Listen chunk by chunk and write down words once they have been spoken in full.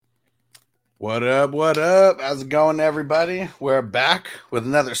What up? What up? How's it going, everybody? We're back with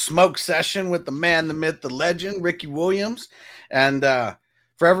another smoke session with the man, the myth, the legend, Ricky Williams. And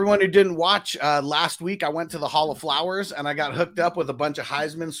for everyone who didn't watch, last week I went to the Hall of Flowers and I got hooked up with a bunch of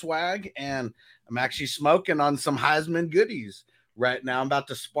Heisman swag. And I'm actually smoking on some Heisman goodies right now. I'm about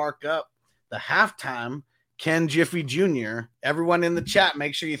to spark up the halftime Ken Jiffy Jr. Everyone in the chat,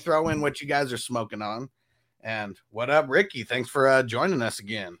 make sure you throw in what you guys are smoking on. And what up, Ricky? Thanks for joining us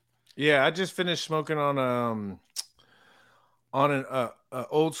again. Yeah, I just finished smoking on an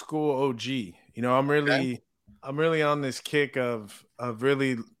old school OG. I'm really on this kick of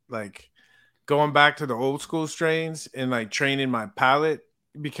really like going back to the old school strains and like training my palate,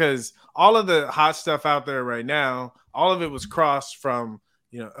 because all of the hot stuff out there right now, all of it was crossed from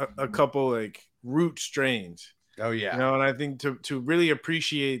a couple like root strains. Oh yeah. And I think to really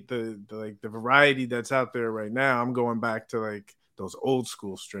appreciate the variety that's out there right now, I'm going back to like those old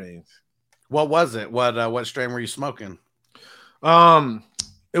school strains. What was it? What strain were you smoking?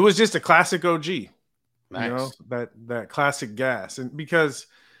 It was just a classic OG. Nice. That classic gas. And because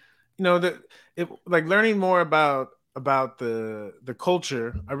learning more about the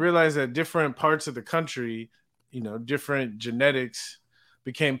culture, I realized that different parts of the country, different genetics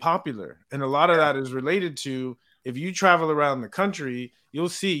became popular. And a lot of that is related to, if you travel around the country, you'll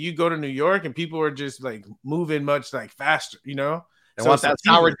see, you go to New York and people are just like moving much like faster, They want that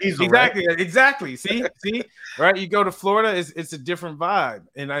sour diesel. Exactly. Right? Exactly. See, right. You go to Florida, it's a different vibe.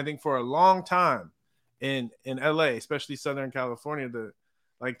 And I think for a long time in LA, especially Southern California,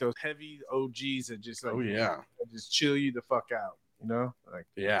 those heavy OGs that just just chill you the fuck out,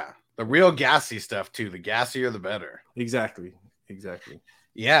 the real gassy stuff too. The gassier, the better. Exactly.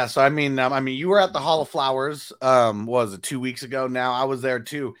 Yeah, so I mean, you were at the Hall of Flowers. What was it, 2 weeks ago? Now I was there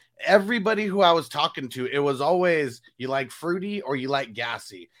too. Everybody who I was talking to, it was always, you like fruity or you like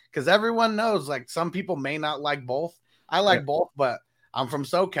gassy, because everyone knows like some people may not like both. I like both, but I'm from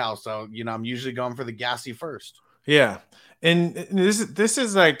SoCal, so I'm usually going for the gassy first. Yeah, and this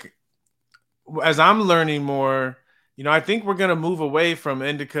is like, as I'm learning more, I think we're gonna move away from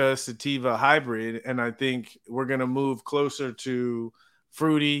indica sativa hybrid, and I think we're gonna move closer to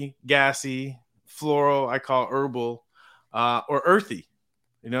fruity, gassy, floral, I call herbal, or earthy,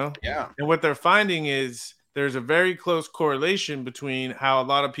 Yeah. And what they're finding is there's a very close correlation between how a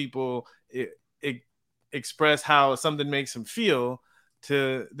lot of people express how something makes them feel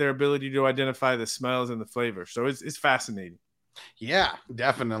to their ability to identify the smells and the flavor. So it's fascinating. Yeah,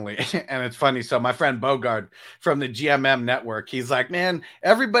 definitely. And it's funny. So my friend Bogard from the GMM network, he's like, man,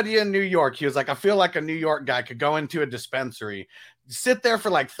 everybody in New York, he was like, I feel like a New York guy could go into a dispensary, sit there for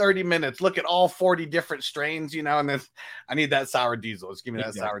like 30 minutes, look at all 40 different strains, and then I need that sour diesel. Just give me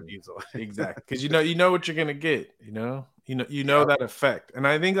that sour diesel. Exactly. Because you know what you're gonna get, that effect. And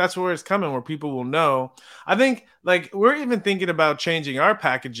I think that's where it's coming, where people will know. I think like we're even thinking about changing our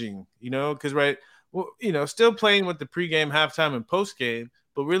packaging, because still playing with the pregame, halftime, and postgame,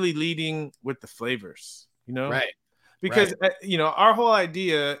 but really leading with the flavors, Right. Because our whole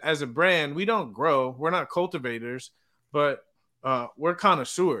idea as a brand, we don't grow, we're not cultivators, but we're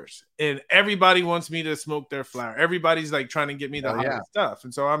connoisseurs, and everybody wants me to smoke their flower. Everybody's like trying to get me the hottest stuff.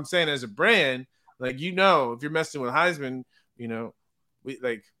 And so I'm saying, as a brand, like, if you're messing with Heisman,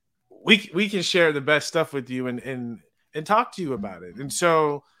 we can share the best stuff with you and talk to you about it. And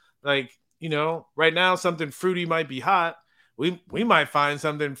so like, right now something fruity might be hot. We might find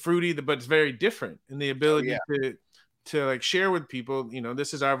something fruity, but it's very different in the ability to like share with people,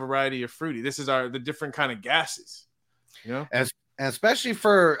 this is our variety of fruity. This is the different kind of gases. And especially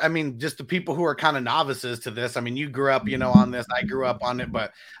for, just the people who are kind of novices to this. You grew up, on this. I grew up on it,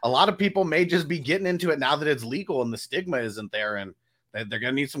 but a lot of people may just be getting into it now that it's legal and the stigma isn't there, and they're going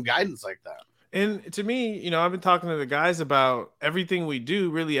to need some guidance like that. And to me, I've been talking to the guys about everything we do,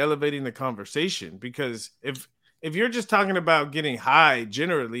 really elevating the conversation, because if you're just talking about getting high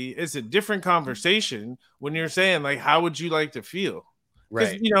generally, it's a different conversation when you're saying like, how would you like to feel?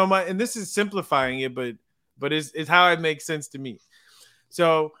 Right. And this is simplifying it, but it's how it makes sense to me.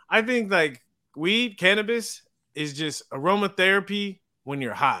 So I think like weed, cannabis is just aromatherapy when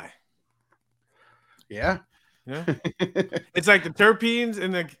you're high. Yeah. It's like the terpenes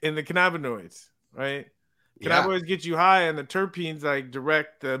and the cannabinoids, right? Cannabinoids get you high, and the terpenes like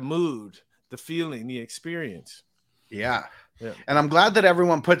direct the mood, the feeling, the experience. Yeah. And I'm glad that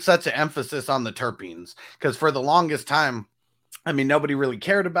everyone put such an emphasis on the terpenes, because for the longest time, nobody really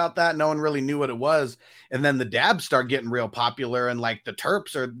cared about that. No one really knew what it was. And then the dabs start getting real popular, and like the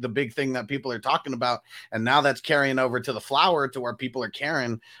terps are the big thing that people are talking about. And now that's carrying over to the flower, to where people are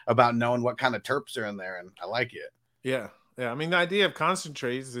caring about knowing what kind of terps are in there. And I like it. Yeah. Yeah, I mean, the idea of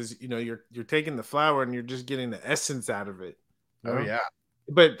concentrates is, you're taking the flour and you're just getting the essence out of it, you Oh know? yeah.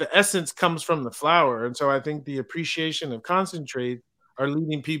 But the essence comes from the flour, and so I think the appreciation of concentrate are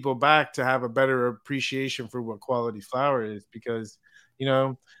leading people back to have a better appreciation for what quality flour is because, you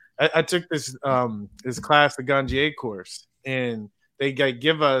know, I took this class, the Ganjier course, and they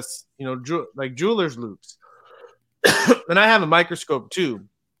give us, like jeweler's loops. And I have a microscope too.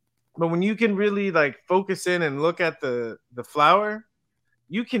 But when you can really like focus in and look at the flour,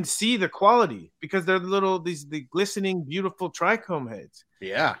 you can see the quality because they're the glistening, beautiful trichome heads.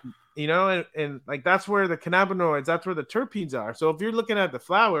 Yeah. And like that's where the cannabinoids, that's where the terpenes are. So if you're looking at the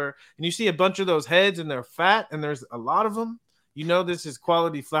flour and you see a bunch of those heads and they're fat and there's a lot of them, this is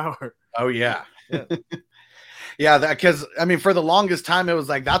quality flour. Oh yeah. Yeah. Yeah, because I mean, for the longest time, it was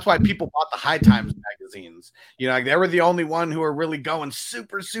like that's why people bought the High Times magazines. Like they were the only one who were really going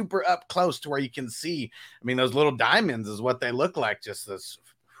super, super up close to where you can see. I mean, those little diamonds is what they look like. Just this,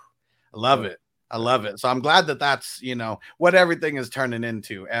 I love it. I love it. So I'm glad that that's what everything is turning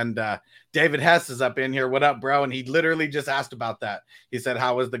into. And David Hess is up in here. What up, bro? And he literally just asked about that. He said,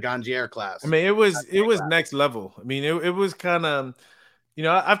 "How was the Ganjier class?" I mean, it was next level. I mean, it was kind of.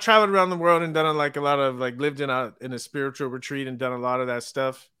 I've traveled around the world and done a lot of lived in a spiritual retreat and done a lot of that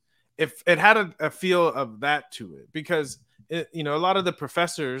stuff. If it had a feel of that to it, because a lot of the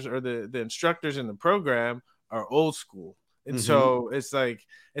professors or the instructors in the program are old school. And so it's like,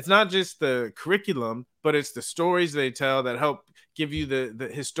 it's not just the curriculum, but it's the stories they tell that help give you the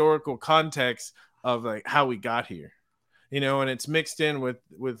historical context of like how we got here, and it's mixed in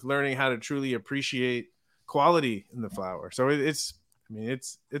with learning how to truly appreciate quality in the flower. So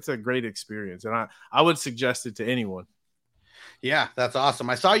it's a great experience, and I would suggest it to anyone. Yeah, that's awesome.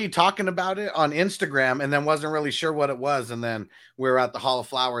 I saw you talking about it on Instagram and then wasn't really sure what it was. And then we were at the Hall of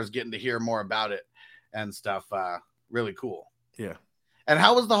Flowers getting to hear more about it and stuff. Really cool. Yeah. And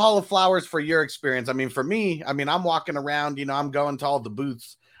how was the Hall of Flowers for your experience? I mean, for me, I'm walking around, I'm going to all the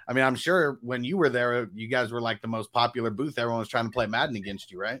booths. I mean, I'm sure when you were there, you guys were like the most popular booth. Everyone was trying to play Madden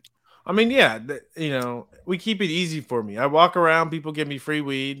against you, right? I mean, yeah, we keep it easy for me. I walk around, people give me free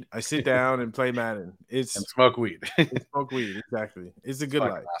weed. I sit down and play Madden. And smoke weed. Smoke weed, exactly. It's a good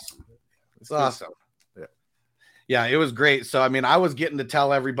life. Awesome. It's awesome. Yeah, it was great. So, I mean, I was getting to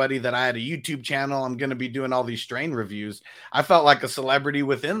tell everybody that I had a YouTube channel. I'm going to be doing all these strain reviews. I felt like a celebrity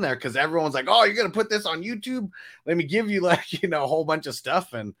within there because everyone's like, "Oh, you're going to put this on YouTube? Let me give you a whole bunch of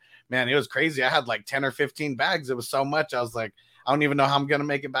stuff." And man, it was crazy. I had like 10 or 15 bags. It was so much. I was like, I don't even know how I'm going to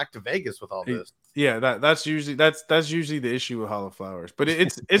make it back to Vegas with all this. Yeah, that's usually the issue with Hall of Flowers, but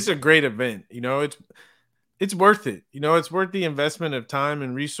it's a great event. It's worth it. It's worth the investment of time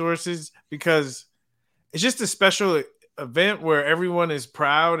and resources because it's just a special event where everyone is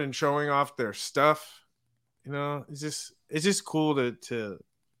proud and showing off their stuff. It's just cool it's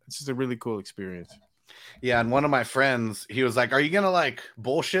just a really cool experience. Yeah, and one of my friends, he was like, "Are you gonna like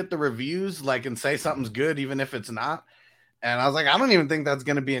bullshit the reviews, and say something's good even if it's not?" And I was like, "I don't even think that's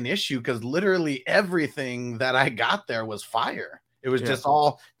gonna be an issue because literally everything that I got there was fire. It was just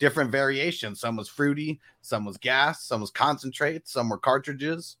all different variations. Some was fruity, some was gas, some was concentrate, some were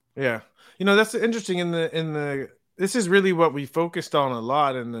cartridges." Yeah. That's interesting this is really what we focused on a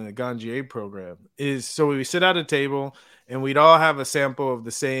lot in the Ganjier program is so we sit at a table and we'd all have a sample of the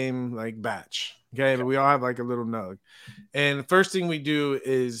same batch. Okay. But we all have a little nug. And the first thing we do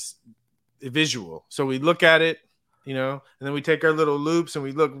is visual. So we look at it, and then we take our little loops and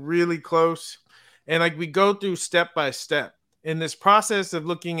we look really close and we go through step by step in this process of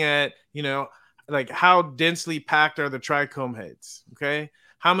looking at, how densely packed are the trichome heads. Okay.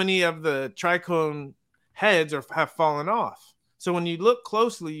 How many of the trichome heads have fallen off? So when you look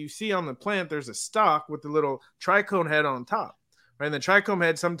closely, you see on the plant, there's a stalk with the little trichome head on top, right? And the trichome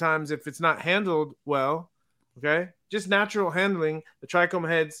head, sometimes if it's not handled well, okay, just natural handling, the trichome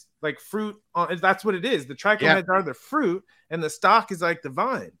heads fruit, that's what it is. The trichome heads are the fruit and the stalk is like the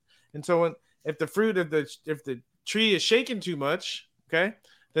vine. And so if the tree is shaken too much, okay,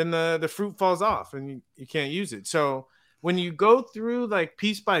 then the fruit falls off and you can't use it. So when you go through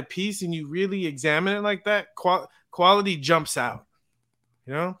piece by piece and you really examine it like that, quality jumps out,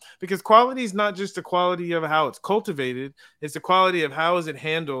 because quality is not just the quality of how it's cultivated. It's the quality of how is it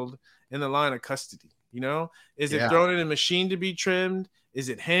handled in the line of custody. Is it thrown in a machine to be trimmed? Is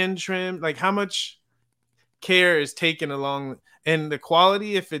it hand trimmed? How much care is taken along, and the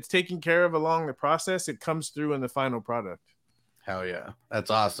quality, if it's taken care of along the process, it comes through in the final product. Hell yeah. That's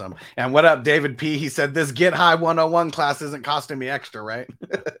awesome. And what up, David P? He said, "This Get High 101 class isn't costing me extra, right?"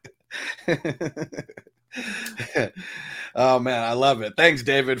 Oh man, I love it. Thanks,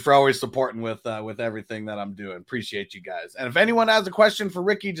 David, for always supporting with everything that I'm doing. Appreciate you guys. And if anyone has a question for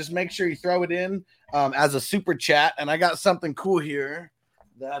Ricky, just make sure you throw it in as a super chat. And I got something cool here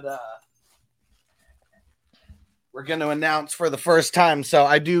that we're going to announce for the first time. So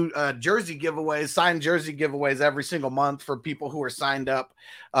I do jersey giveaways, signed jersey giveaways every single month for people who are signed up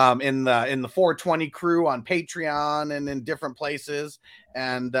in the 420 crew on Patreon and in different places.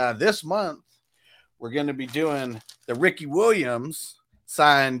 And this month we're going to be doing the Ricky Williams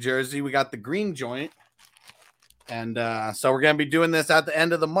signed jersey. We got the green joint. And so we're going to be doing this at the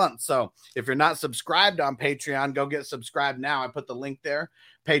end of the month. So if you're not subscribed on Patreon, go get subscribed now. I put the link there,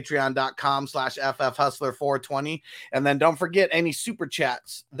 patreon.com/FFHustler420. And then don't forget any super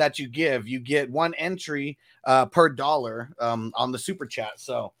chats that you give. You get one entry per dollar on the super chat.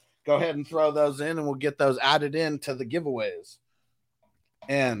 So go ahead and throw those in and we'll get those added into the giveaways.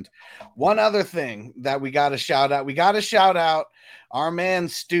 And one other thing that we got to shout out our man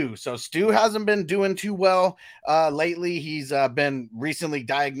Stu. So Stu hasn't been doing too well lately. He's been recently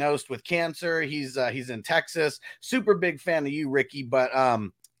diagnosed with cancer. He's in Texas. Super big fan of you, Ricky, but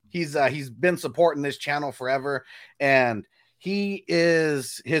he's been supporting this channel forever. And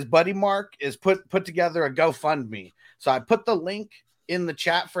his buddy Mark is put together a GoFundMe. So I put the link in the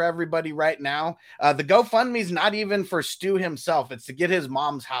chat for everybody right now. The GoFundMe is not even for Stu himself. It's to get his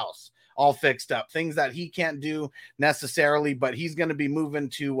mom's house all fixed up, things that he can't do necessarily, but he's going to be moving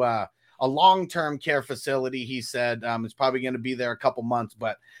to a long-term care facility. He said it's probably going to be there a couple months,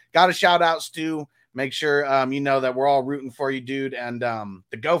 but got to shout out Stu. Make sure you know that we're all rooting for you, dude. And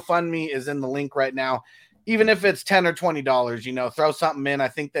the GoFundMe is in the link right now. Even if it's $10 or $20, you know, throw something in. I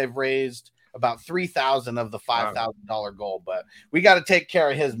think they've raised about 3,000 of the $5,000 goal, but we got to take care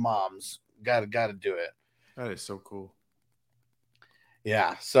of his moms. Got to do it. That is so cool.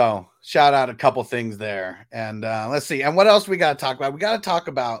 Yeah. So shout out a couple things there. And let's see. And what else we got to talk about? We got to talk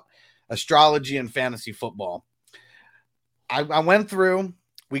about astrology and fantasy football. I went through,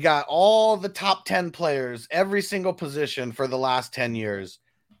 we got all the top 10 players, every single position for the last 10 years.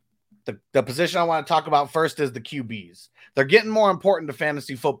 The position I want to talk about first is the QBs. They're getting more important to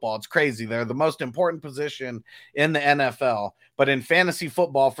fantasy football. It's crazy. They're the most important position in the NFL. But in fantasy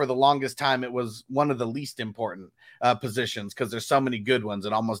football, for the longest time, it was one of the least important positions because there's so many good ones.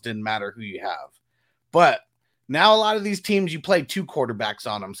 It almost didn't matter who you have. But now a lot of these teams, you play two quarterbacks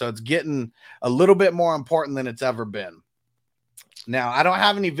on them. So it's getting a little bit more important than it's ever been. Now, I don't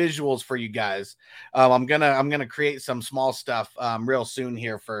have any visuals for you guys. I'm gonna create some small stuff real soon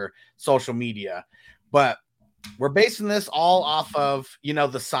here for social media, but we're basing this all off of, you know,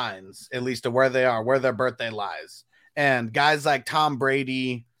 the signs, at least of where they are, where their birthday lies. And guys like Tom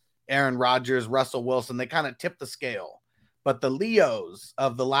Brady, Aaron Rodgers, Russell Wilson, they kind of tip the scale. But the Leos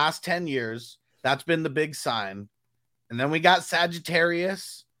of the last 10 years, that's been the big sign. And then we got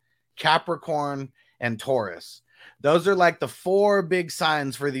Sagittarius, Capricorn, and Taurus. Those are like the four big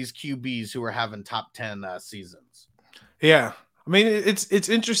signs for these QBs who are having top 10 seasons. Yeah. I mean, it's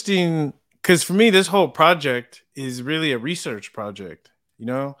interesting because for me, this whole project is really a research project, you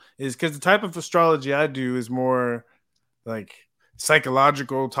know, is because the type of astrology I do is more like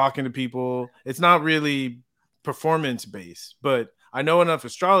psychological, talking to people. It's not really performance based, but I know enough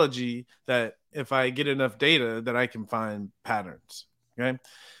astrology that if I get enough data that I can find patterns. Okay.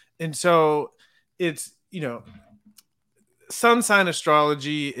 And so it's, you know, sun sign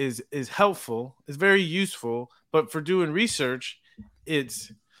astrology is helpful, it's very useful, but for doing research,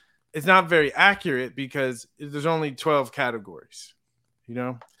 it's not very accurate because there's only 12 categories, you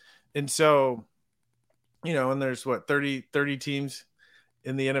know? And so, you know, and there's what, 30 teams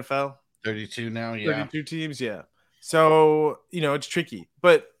in the NFL? 32 now, yeah. 32 teams, yeah. So, you know, it's tricky,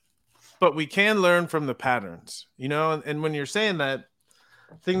 but we can learn from the patterns, you know? And when you're saying that,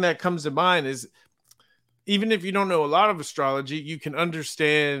 thing that comes to mind is even if you don't know a lot of astrology, you can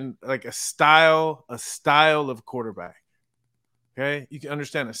understand like a style of quarterback. Okay. You can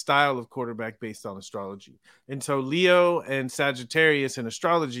understand a style of quarterback based on astrology. And so Leo and Sagittarius in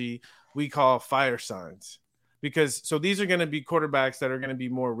astrology, we call fire signs because so these are going to be quarterbacks that are going to be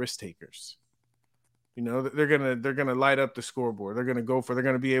more risk takers. You know, they're going to light up the scoreboard. They're going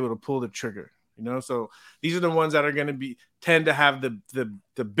to be able to pull the trigger, you know? So these are the ones that are going to tend to have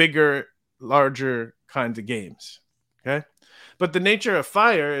the bigger, larger kinds of games. Okay. But the nature of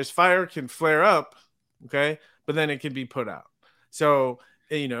fire is fire can flare up. Okay. But then it can be put out. So,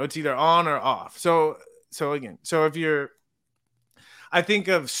 you know, it's either on or off. So if I think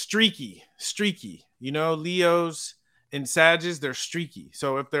of streaky, you know, Leos and Sages, they're streaky.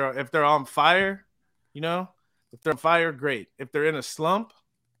 So if they're on fire, you know, if they're on fire, great. If they're in a slump,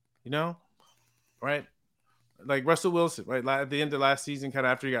 you know, right. like Russell Wilson, right? At the end of last season, kind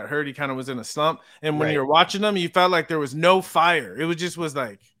of after he got hurt, he kind of was in a slump. And when Right. you're watching him, you felt like there was no fire. It was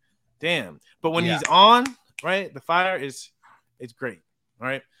like, damn. But when Yeah. he's on, right, the fire is it's great,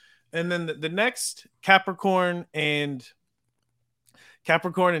 right? And then the next Capricorn and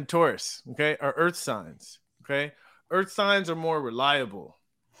Taurus, okay, are earth signs, okay? Earth signs are more reliable,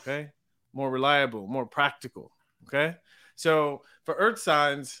 okay? More reliable, more practical, okay? So for earth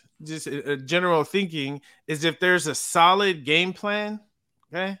signs, just a general thinking is if there's a solid game plan,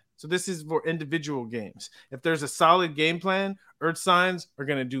 okay? So this is for individual games. If there's a solid game plan, earth signs are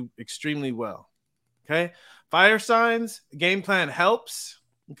going to do extremely well, okay? Fire signs, game plan helps,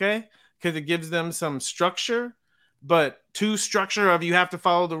 okay? Because it gives them some structure, but too structure of you have to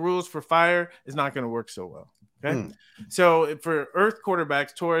follow the rules for fire is not going to work so well, okay? So for earth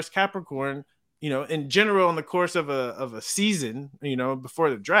quarterbacks, Taurus, Capricorn, in general, in the course of a season,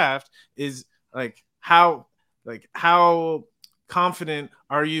 before the draft, is like how confident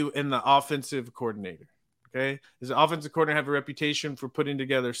are you in the offensive coordinator? Okay, does the offensive coordinator have a reputation for putting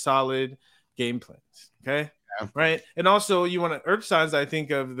together solid game plans? Okay, yeah. Right, and also you want to earth signs. I think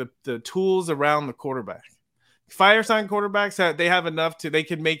of the tools around the quarterback. Fire sign quarterbacks they have enough they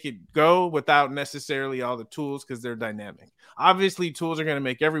can make it go without necessarily all the tools because they're dynamic. Obviously, tools are going to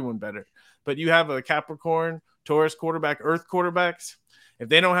make everyone better. But you have a Capricorn, Taurus quarterback, Earth quarterbacks. If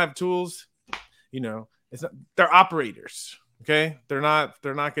they don't have tools, they're operators. Okay, they're not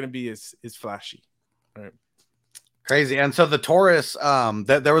going to be as flashy. All right. Crazy. And so the Taurus,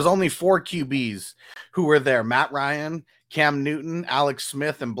 there was only 4 QBs who were there: Matt Ryan, Cam Newton, Alex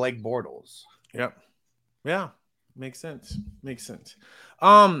Smith, and Blake Bortles. Yep. Yeah, makes sense.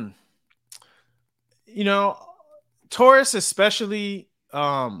 Taurus especially.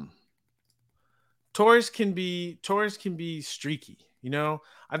 Taurus can be streaky.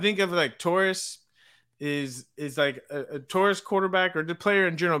 I think of like Taurus is like a Taurus quarterback or the player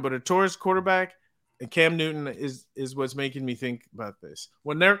in general, but a Taurus quarterback and Cam Newton is what's making me think about this.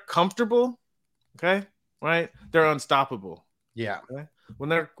 When they're comfortable, okay, right, they're unstoppable. Yeah. Okay?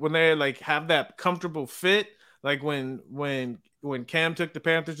 When they like have that comfortable fit, like when Cam took the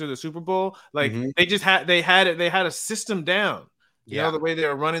Panthers to the Super Bowl, like they had a system down. The way they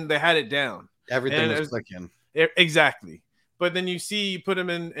were running, they had it down. Everything was clicking. Exactly. But then you put him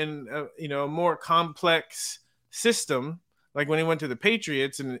in a more complex system, like when he went to the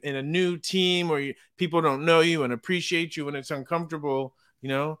Patriots in a new team where people don't know you and appreciate you when it's uncomfortable,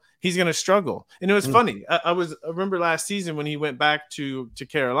 he's going to struggle. And it was funny. I remember last season when he went back to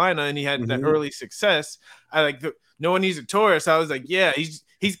Carolina and he had that early success. Knowing he's a Taurus, I was like, yeah,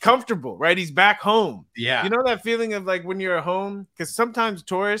 he's comfortable, right? He's back home. Yeah. You know that feeling of like when you're at home? Because sometimes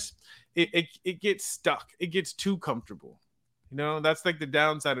Taurus, it gets stuck. It gets too comfortable. That's like the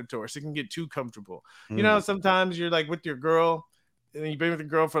downside of Taurus. It can get too comfortable. Sometimes you're like with your girl and you've been with the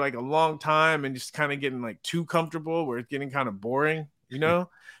girl for like a long time and just kind of getting like too comfortable where it's getting kind of boring, and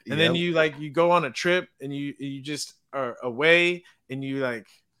then you go on a trip and you just are away and you like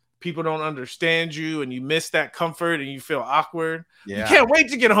people don't understand you and you miss that comfort and you feel awkward. Yeah. You can't wait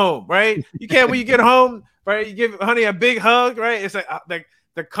to get home, right? You can't when you get home, right? You give honey a big hug, right? It's like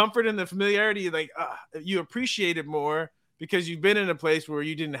the comfort and the familiarity, like you appreciate it more because you've been in a place where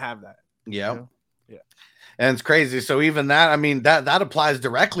you didn't have that. Yeah. Yeah. And it's crazy. So even that, I mean, that applies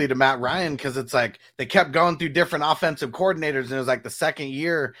directly to Matt Ryan because it's like they kept going through different offensive coordinators. And it was like the second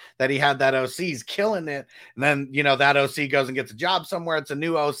year that he had that OC, he's killing it. And then, that OC goes and gets a job somewhere. It's a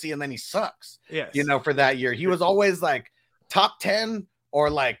new OC and then he sucks, for that year. He was always like top 10 or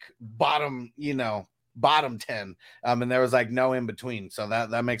like bottom 10. And there was like no in between. So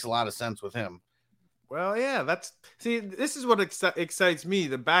that makes a lot of sense with him. Well, yeah, this is what excites me,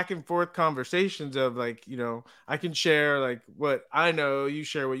 the back and forth conversations of like, I can share like what I know, you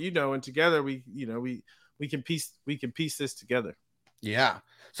share what you know, and together we can piece this together. Yeah.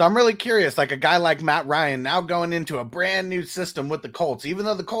 So I'm really curious, like a guy like Matt Ryan now going into a brand new system with the Colts, even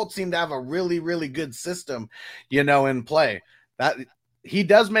though the Colts seem to have a really, really good system, in play. That he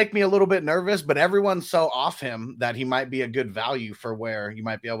does make me a little bit nervous, but everyone's so off him that he might be a good value for where you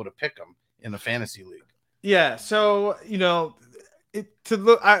might be able to pick him in a fantasy league. Yeah. So, the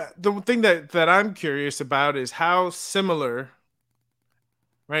thing that I'm curious about is how similar,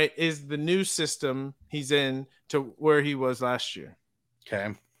 right, is the new system he's in to where he was last year.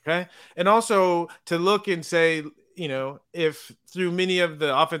 Okay. And also to look and say, if through many of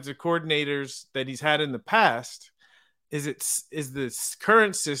the offensive coordinators that he's had in the past, is this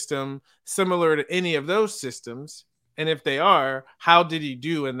current system similar to any of those systems? And if they are, how did he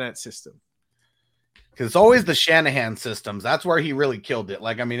do in that system? because it's always the Shanahan systems. That's where he really killed it.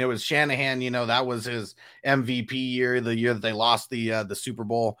 Like, I mean, it was Shanahan, that was his MVP year, the year that they lost the Super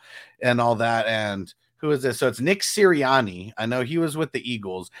Bowl and all that. And who is this? So it's Nick Sirianni. I know he was with the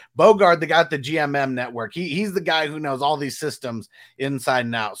Eagles. Bogard, the guy at the GMM network. He's the guy who knows all these systems inside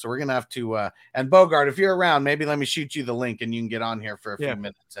and out. So we're going to have to, and Bogard, if you're around, maybe let me shoot you the link and you can get on here for a few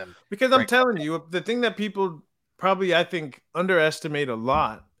minutes. And because I'm telling you, the thing that people probably, I think, underestimate a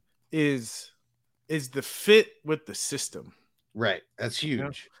lot is the fit with the system. Right. That's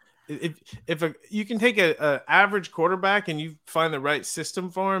huge. If you can take a average quarterback and you find the right system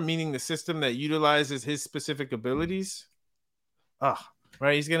for him, meaning the system that utilizes his specific abilities,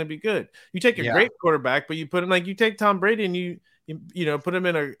 right, he's going to be good. You take a great quarterback, but you put him like you take Tom Brady and you put him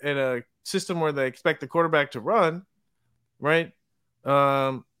in a system where they expect the quarterback to run, right?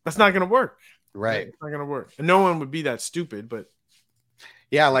 That's not going to work. Right. It's not going to work. And no one would be that stupid, but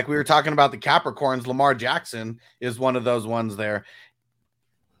yeah, like we were talking about the Capricorns, Lamar Jackson is one of those ones there.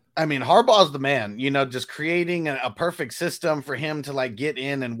 I mean, Harbaugh's the man, just creating a perfect system for him to like get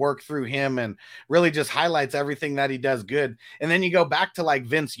in and work through him and really just highlights everything that he does good. And then you go back to like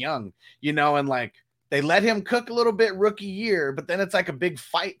Vince Young, and like they let him cook a little bit rookie year, but then it's like a big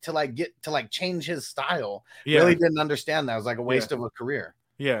fight to like get to like change his style. Yeah. Really didn't understand that. It was like a waste of a career.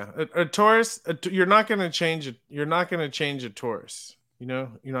 Yeah. A Taurus, you're not going to change it. You're not going to change a Taurus.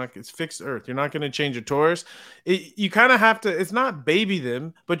 It's fixed earth. You're not going to change a Taurus. You kind of have to, it's not baby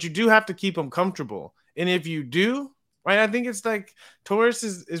them, but you do have to keep them comfortable. And if you do, right, I think it's like Taurus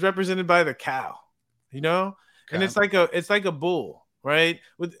is represented by the cow, and it's like a bull, right?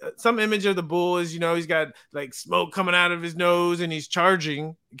 With some image of the bull is, he's got like smoke coming out of his nose and he's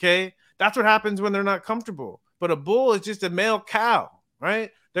charging. Okay. That's what happens when they're not comfortable. But a bull is just a male cow, right?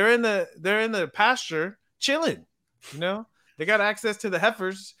 They're in the pasture chilling, They got access to the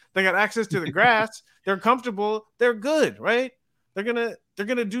heifers. They got access to the grass. They're comfortable. They're good, right? They're gonna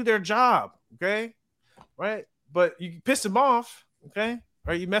do their job, okay, right? But you piss them off, okay,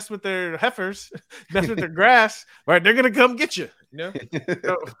 right? You mess with their heifers, mess with their grass, right? They're gonna come get you, So,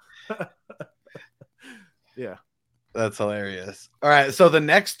 yeah, that's hilarious. All right, so the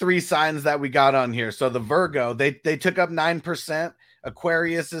next three signs that we got on here. So the Virgo, they took up 9%.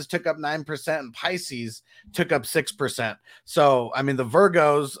 Aquariuses took up 9%, and Pisces took up 6%. So, I mean, the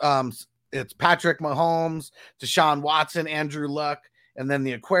Virgos, it's Patrick Mahomes, Deshaun Watson, Andrew Luck, and then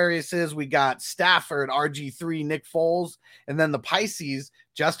the Aquariuses, we got Stafford, RG3, Nick Foles, and then the Pisces,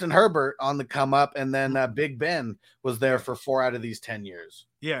 Justin Herbert on the come up, and then Big Ben was there for 4 out of these 10 years.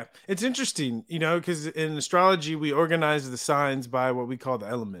 Yeah, it's interesting, because in astrology, we organize the signs by what we call the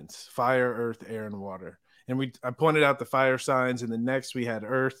elements: fire, earth, air, and water. And I pointed out the fire signs, and the next we had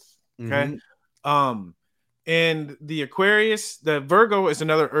earth. Okay. Mm-hmm. And the Aquarius, the Virgo is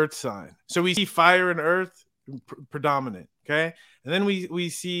another earth sign. So we see fire and earth predominant. Okay. And then we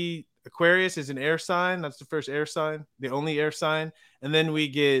see Aquarius is an air sign. That's the first air sign, the only air sign. And then we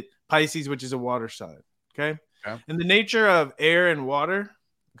get Pisces, which is a water sign. Okay. And the nature of air and water,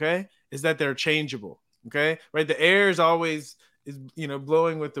 okay, is that they're changeable. Okay. Right. The air is always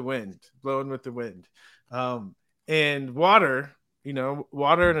blowing with the wind. And water,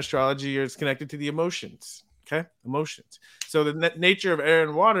 water in astrology is connected to the emotions. Okay. Emotions. So the nature of air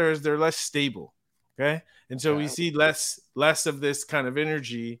and water is they're less stable. Okay. And so we see less of this kind of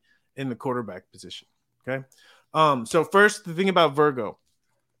energy in the quarterback position. Okay. So first, the thing about Virgo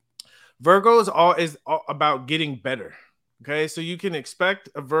is all about getting better. Okay. So you can expect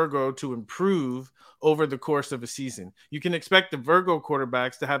a Virgo to improve over the course of a season. You can expect the Virgo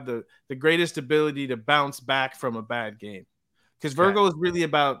quarterbacks to have the greatest ability to bounce back from a bad game. Because Virgo is really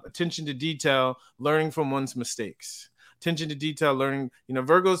about attention to detail, learning from one's mistakes. Attention to detail, learning.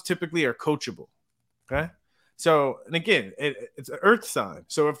 Virgos typically are coachable. Okay. So, and again, it's an earth sign.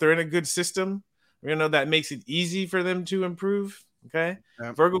 So if they're in a good system, that makes it easy for them to improve. Okay.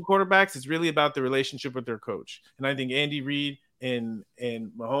 Yeah. Virgo quarterbacks, it's really about the relationship with their coach. And I think Andy Reid and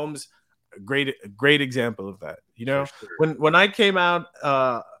Mahomes, a great example of that. Sure. When I came out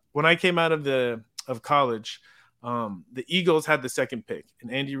of college, the Eagles had the second pick, and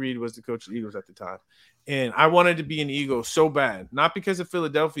Andy Reid was the coach of the Eagles at the time. And I wanted to be an Eagle so bad, not because of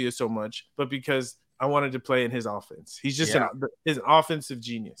Philadelphia so much, but because I wanted to play in his offense. He's just an offensive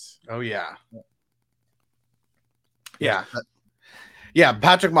genius. Oh yeah. Yeah,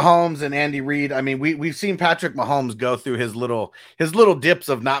 Patrick Mahomes and Andy Reid. I mean, we've seen Patrick Mahomes go through his little dips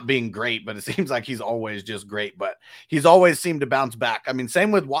of not being great, but it seems like he's always just great. But he's always seemed to bounce back. I mean,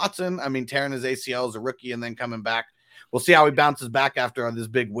 same with Watson. I mean, tearing his ACL as a rookie and then coming back. We'll see how he bounces back after this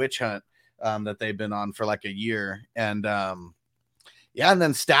big witch hunt that they've been on for like a year. And Yeah, and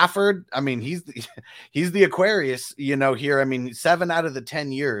then Stafford, I mean, he's the Aquarius, here. I mean, 7 out of the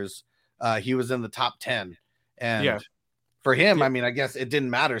 10 years he was in the top 10. And for him, I mean, I guess it didn't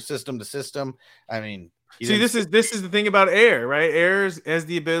matter system to system. I mean, see, this is the thing about air, right? Air has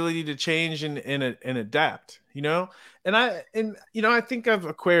the ability to change and adapt, And I think of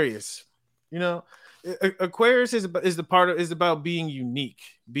Aquarius, Aquarius is about being unique,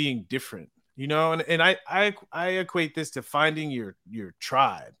 being different, and I equate this to finding your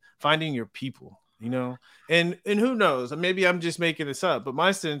tribe, finding your people, and who knows, maybe I'm just making this up, but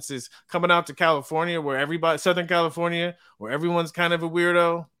my sense is coming out to California, where Southern California, where everyone's kind of a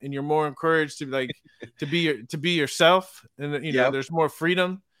weirdo, and you're more encouraged to be yourself, and there's more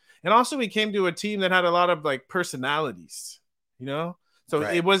freedom, and also we came to a team that had a lot of like personalities, So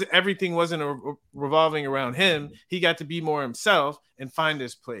right. Everything wasn't revolving around him. He got to be more himself and find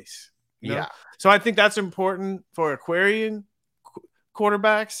his place. Yeah. So I think that's important for Aquarian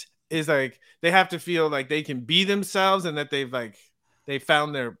quarterbacks, is like they have to feel like they can be themselves and that they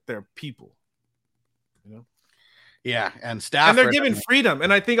found their people. Yeah, and Stafford, and they're given freedom.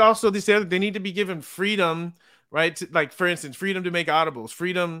 And I think also they need to be given freedom, right? Like, for instance, freedom to make audibles,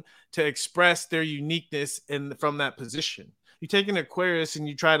 freedom to express their uniqueness from that position. You take an Aquarius and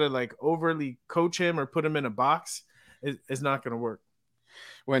you try to like overly coach him or put him in a box, it's not going to work.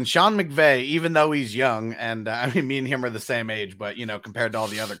 When Sean McVay, even though he's young, and I mean, me and him are the same age, but compared to all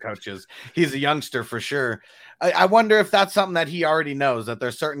the other coaches, he's a youngster for sure. I wonder if that's something that he already knows, that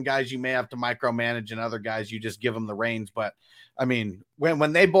there's certain guys you may have to micromanage and other guys you just give them the reins. But I mean,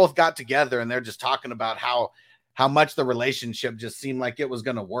 when they both got together and they're just talking about how much the relationship just seemed like it was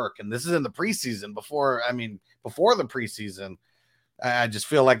going to work, and this is in the preseason before the preseason, I just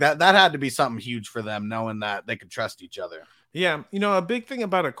feel like that had to be something huge for them, knowing that they could trust each other. Yeah, a big thing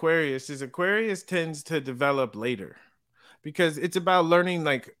about Aquarius is Aquarius tends to develop later, because it's about learning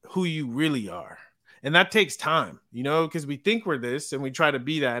like who you really are. And that takes time, because we think we're this and we try to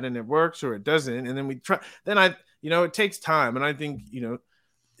be that, and it works or it doesn't. And then it takes time. And I think,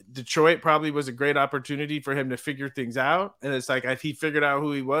 Detroit probably was a great opportunity for him to figure things out. And it's like, he figured out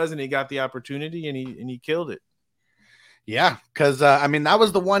who he was and he got the opportunity and he killed it. Yeah, because that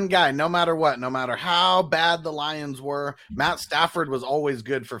was the one guy, no matter what, no matter how bad the Lions were, Matt Stafford was always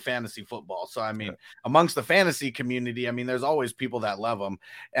good for fantasy football. So, amongst the fantasy community, there's always people that love him.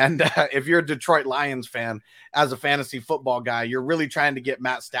 And if you're a Detroit Lions fan, as a fantasy football guy, you're really trying to get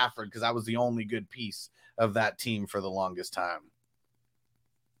Matt Stafford, because that was the only good piece of that team for the longest time.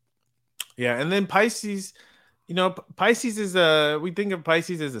 Yeah, and then Pisces, Pisces we think of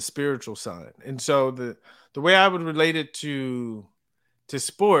Pisces as a spiritual sign. And so the way I would relate it to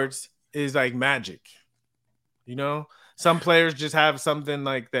sports is like magic. Some players just have something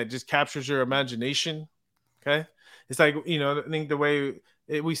like that just captures your imagination. Okay. It's like, I think the way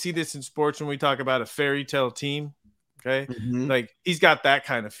we see this in sports when we talk about a fairy tale team. Okay. Mm-hmm. Like he's got that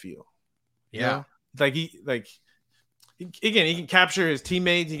kind of feel. Yeah. Again, he can capture his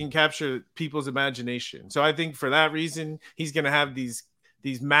teammates. He can capture people's imagination. So I think for that reason, he's going to have these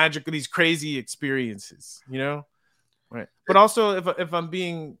magical, these crazy experiences, right? But also, if I'm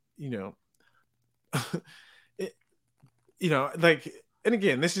being, and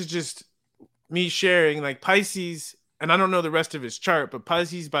again, this is just me sharing, like Pisces, and I don't know the rest of his chart, but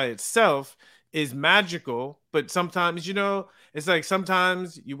Pisces by itself is magical. But sometimes, it's like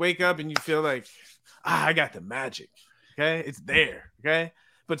sometimes you wake up and you feel like, I got the magic. Okay, it's there. Okay,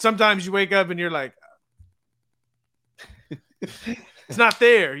 but sometimes you wake up and you're like, it's not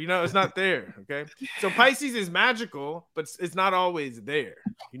there. It's not there. Okay, so Pisces is magical, but it's not always there.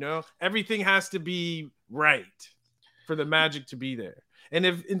 Everything has to be right for the magic to be there.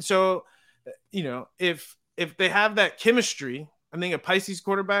 And so if they have that chemistry, I think a Pisces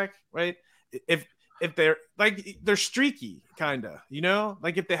quarterback, right? If they're like, they're streaky, kind of,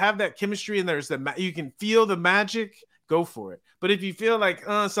 like if they have that chemistry and there's you can feel the magic, go for it. But if you feel like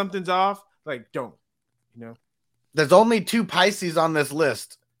something's off, like don't, There's only 2 Pisces on this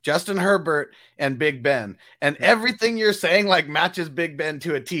list, Justin Herbert and Big Ben. And everything you're saying like matches Big Ben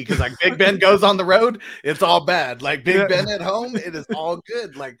to a T, because like Big Ben goes on the road, it's all bad. Like Big Ben at home, it is all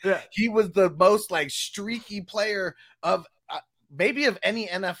good. Like he was the most like streaky player of maybe of any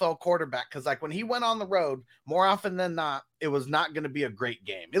NFL quarterback, because like when he went on the road, more often than not, it was not going to be a great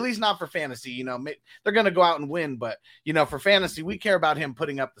game, at least not for fantasy. They're going to go out and win, but for fantasy, we care about him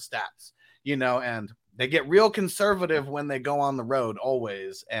putting up the stats, and they get real conservative when they go on the road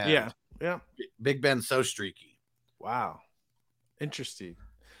always. And yeah, Big Ben's so streaky. Wow, interesting.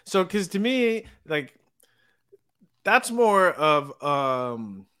 So because to me, like, that's more of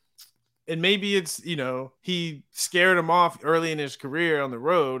And maybe it's, he scared them off early in his career on the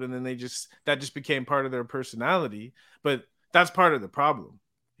road, and then that just became part of their personality. But that's part of the problem.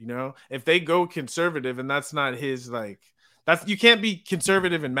 If they go conservative and that's not his, you can't be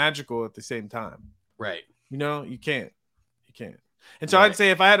conservative and magical at the same time. Right. You can't. And so I'd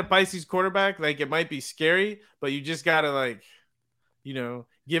say if I had a Pisces quarterback, it might be scary, but you just got to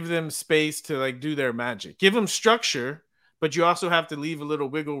give them space to do their magic, give them structure, but you also have to leave a little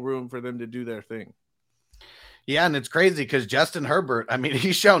wiggle room for them to do their thing. Yeah. And it's crazy because Justin Herbert, I mean,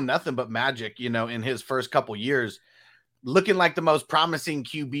 he's shown nothing but magic, in his first couple years, looking like the most promising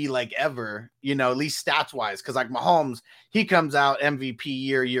QB ever, at least stats wise. Cause Mahomes, he comes out MVP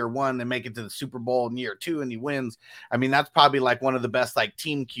year one and make it to the Super Bowl in year 2 and he wins. I mean, that's probably one of the best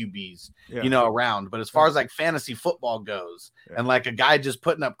team QBs, around. But as far as fantasy football goes and a guy just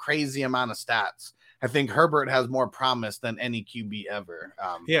putting up crazy amount of stats, I think Herbert has more promise than any QB ever,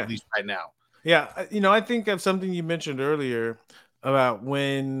 at least right now. Yeah. I think of something you mentioned earlier about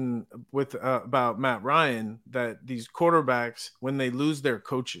about Matt Ryan, that these quarterbacks, when they lose their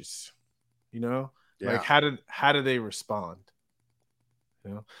coaches, how do they respond?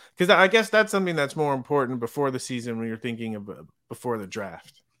 Because I guess that's something that's more important before the season when you're thinking of before the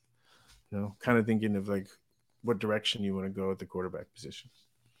draft, kind of thinking of what direction you want to go at the quarterback position.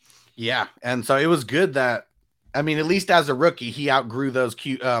 Yeah. And so it was good that, I mean, at least as a rookie, he outgrew those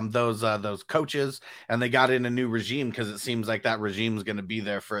coaches, and they got in a new regime because it seems like that regime is going to be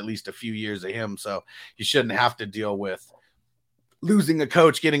there for at least a few years of him. So you shouldn't have to deal with losing a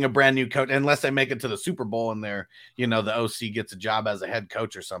coach, getting a brand new coach, unless they make it to the Super Bowl and they're, the OC gets a job as a head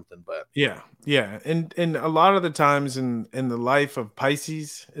coach or something. But yeah. And a lot of the times in the life of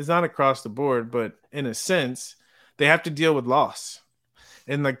Pisces, is not across the board, but in a sense, they have to deal with loss.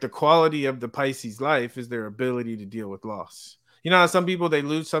 And the quality of the Pisces life is their ability to deal with loss. Some people, they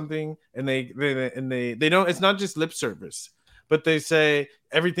lose something and they don't, it's not just lip service, but they say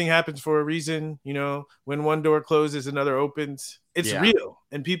everything happens for a reason. When one door closes, another opens. It's real.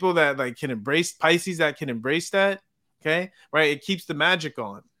 And people that can embrace Pisces, that can embrace that. Okay. Right. It keeps the magic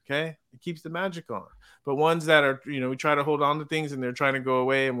on. Okay. It keeps the magic on. But ones that are, we try to hold on to things and they're trying to go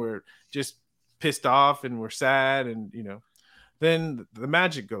away and we're just pissed off and we're sad and, then the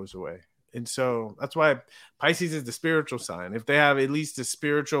magic goes away. And so that's why Pisces is the spiritual sign. If they have at least a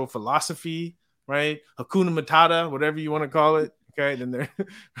spiritual philosophy, right? Hakuna Matata, whatever you want to call it. Okay. Then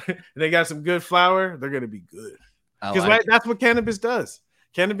they got some good flower. They're going to be good. Because that's what cannabis does.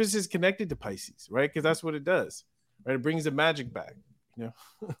 Cannabis is connected to Pisces, right? Because that's what it does, right? It brings the magic back.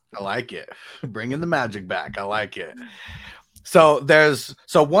 I like it. Bringing the magic back. I like it. So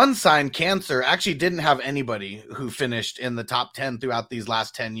one sign, Cancer, actually didn't have anybody who finished in the top 10 throughout these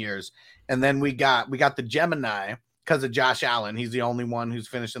last 10 years. And then we got the Gemini because of Josh Allen. He's the only one who's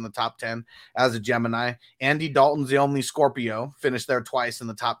finished in the top 10 as a Gemini. Andy Dalton's the only Scorpio, finished there twice in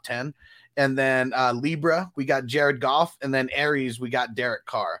the top 10. And then Libra, we got Jared Goff. And then Aries, we got Derek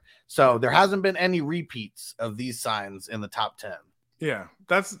Carr. So there hasn't been any repeats of these signs in the top 10. Yeah,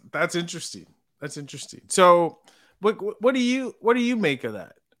 that's interesting. That's interesting. So what do you make of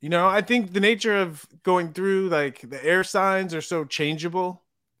that? I think the nature of going through the air signs are so changeable,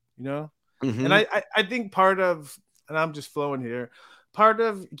 Mm-hmm. And I think part of, and I'm just flowing here, part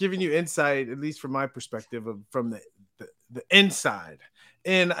of giving you insight, at least from my perspective from the inside.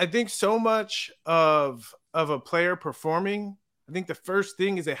 And I think so much of a player performing, I think the first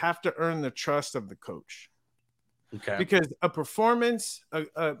thing is they have to earn the trust of the coach. Okay. Because a performance,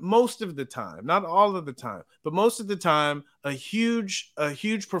 most of the time, not all of the time, but most of the time, a huge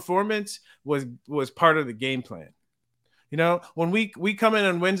performance was part of the game plan. When we come in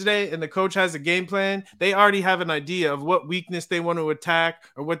on Wednesday and the coach has a game plan, they already have an idea of what weakness they want to attack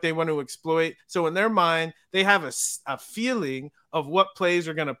or what they want to exploit. So in their mind, they have a feeling of what plays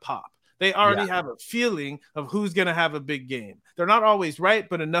are going to pop. They already have a feeling of who's going to have a big game. They're not always right,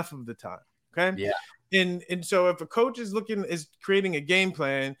 but enough of the time. Okay. Yeah. And so if a coach is creating a game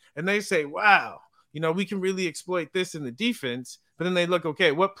plan and they say, wow, we can really exploit this in the defense, but then they look,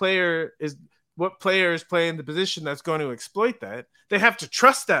 okay, what player is playing the position that's going to exploit that? They have to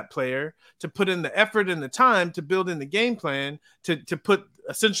trust that player to put in the effort and the time to build in the game plan to put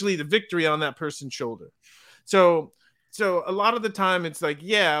essentially the victory on that person's shoulder. So a lot of the time it's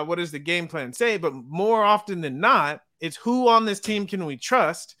what does the game plan say? But more often than not, it's who on this team can we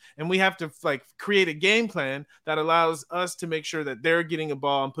trust? And we have to create a game plan that allows us to make sure that they're getting a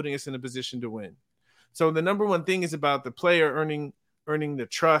ball and putting us in a position to win. So the number one thing is about the player earning the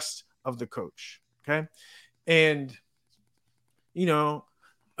trust of the coach. Okay. And,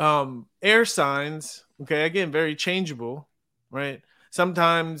 air signs, okay, again, very changeable, right?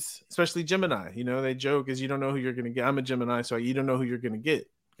 sometimes, especially Gemini, they joke is you don't know who you're going to get. I'm a Gemini, so you don't know who you're going to get.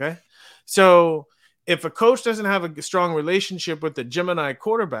 Okay. So if a coach doesn't have a strong relationship with the Gemini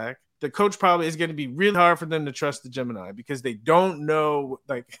quarterback, the coach probably is going to be really hard for them to trust the Gemini because they don't know,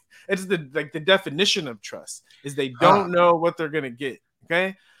 it's the definition of trust is they don't know what they're going to get.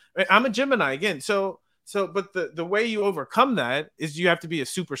 Okay. I'm a Gemini again. But the way you overcome that is you have to be a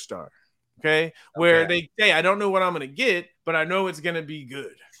superstar. Okay. Where they say, I don't know what I'm going to get, but I know it's going to be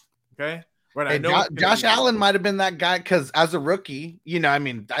good. Okay. Right. Hey, I know Josh Allen might have been that guy because as a rookie,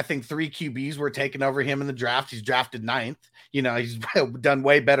 I think 3 QBs were taking over him in the draft. He's drafted 9th. He's done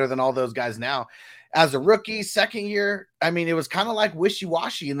way better than all those guys now. As a rookie, second year, it was kind of like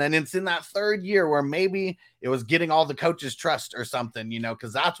wishy-washy. And then it's in that third year where maybe it was getting all the coaches' trust or something,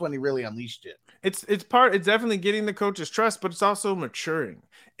 because that's when he really unleashed it. It's definitely getting the coaches' trust, but it's also maturing.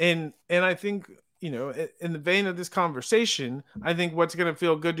 And I think, in the vein of this conversation, I think what's going to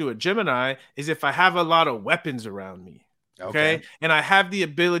feel good to a Gemini is if I have a lot of weapons around me. Okay. And I have the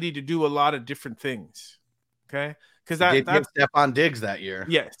ability to do a lot of different things. Okay. Because that's Stephon Diggs that year.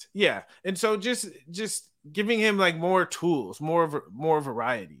 Yes. Yeah. And so just giving him like more tools, more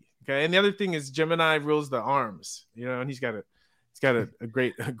variety. Okay. And the other thing is Gemini rules the arms, and he's got a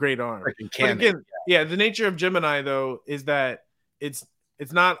great arm. But again, the nature of Gemini though is that it's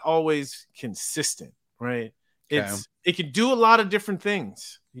not always consistent, right? It can do a lot of different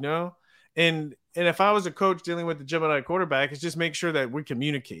things, and if I was a coach dealing with the Gemini quarterback, it's just make sure that we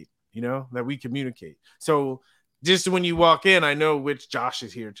communicate, So just when you walk in, I know which Josh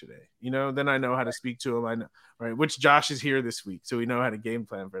is here today, then I know how to speak to him. I know, right, which Josh is here this week. So we know how to game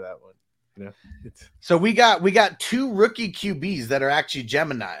plan for that one. So we got 2 rookie QBs that are actually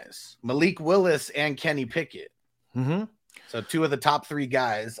Geminis, Malik Willis and Kenny Pickett. Mm-hmm. So 2 of the top 3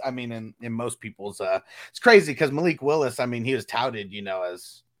 guys, in most people's, it's crazy because Malik Willis, he was touted,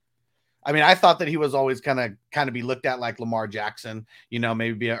 as, I thought that he was always kind of be looked at like Lamar Jackson,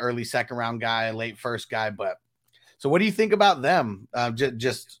 maybe be an early second round guy, late first guy. But so what do you think about them?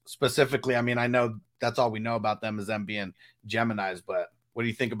 Just specifically, I know that's all we know about them is them being Geminis, but what do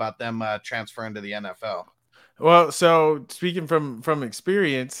you think about them transferring to the NFL? Well, so speaking from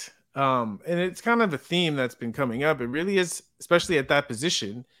experience, and it's kind of a theme that's been coming up. It really is, especially at that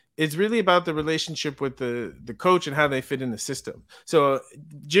position. It's really about the relationship with the coach and how they fit in the system. So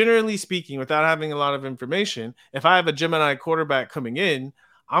generally speaking, without having a lot of information, if I have a Gemini quarterback coming in,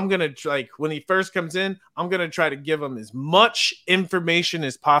 I'm going to when he first comes in, I'm going to try to give him as much information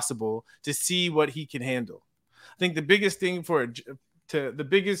as possible to see what he can handle. I think the biggest thing the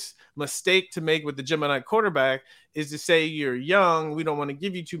biggest mistake to make with the Gemini quarterback is to say you're young, we don't want to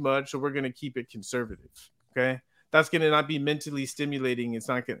give you too much, so we're going to keep it conservative. Okay. That's going to not be mentally stimulating. It's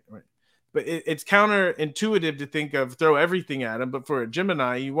not going to, right. But it's counterintuitive to think of throw everything at him. But for a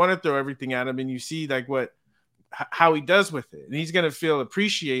Gemini, you want to throw everything at him and you see how he does with it. And he's going to feel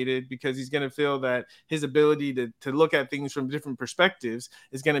appreciated because he's going to feel that his ability to look at things from different perspectives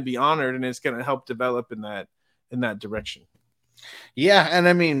is going to be honored, and it's going to help develop in that direction. Yeah, and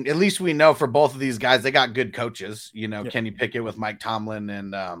at least we know for both of these guys, they got good coaches. Kenny Pickett with Mike Tomlin,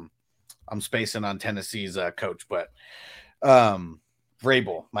 and I'm spacing on Tennessee's coach, but Mike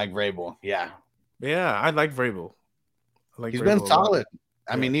Vrabel. Yeah, I like Vrabel. He's been solid.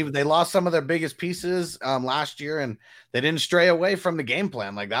 Even they lost some of their biggest pieces last year, and they didn't stray away from the game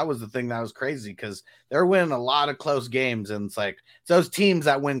plan. Like that was the thing that was crazy because they're winning a lot of close games, and it's like it's those teams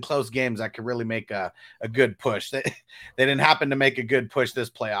that win close games that could really make a good push. They didn't happen to make a good push this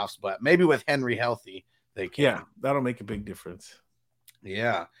playoffs, but maybe with Henry healthy, they can. Yeah, that'll make a big difference.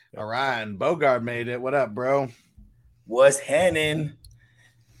 Yeah. All right, and Bogard made it. What up, bro? What's happening?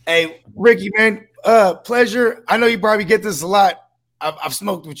 Hey, Ricky, man, pleasure. I know you probably get this a lot. I've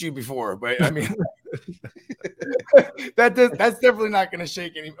smoked with you before, but that's definitely not going to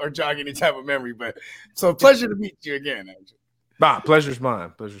shake any or jog any type of memory. But so pleasure to meet you again. Actually. Pleasure's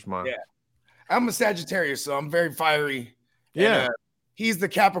mine. Yeah, I'm a Sagittarius, so I'm very fiery. Yeah, and, he's the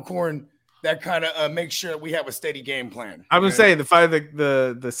Capricorn that kind of makes sure we have a steady game plan. I would say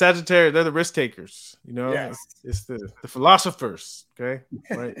the Sagittarius, they're the risk takers. Yes. It's the philosophers. Okay,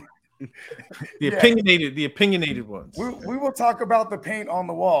 right. The opinionated ones. We will talk about the paint on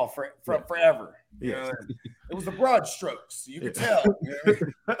the wall forever. Yeah, it was the broad strokes. You can tell.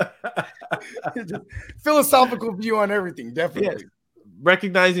 Philosophical view on everything, definitely. Yeah.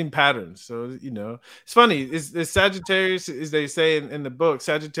 Recognizing patterns. So it's funny. Is Sagittarius, as they say in the book,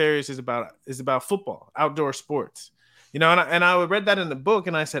 Sagittarius is about football, outdoor sports. And I read that in the book,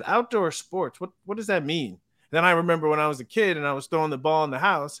 and I said, outdoor sports. What does that mean? Then I remember when I was a kid and I was throwing the ball in the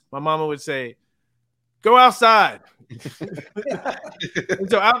house, my mama would say, Go outside. And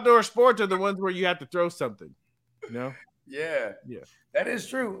so outdoor sports are the ones where you have to throw something, you know? Yeah. Yeah. That is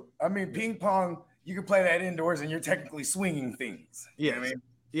true. I mean, ping pong, you can play that indoors and you're technically swinging things. You know what I mean?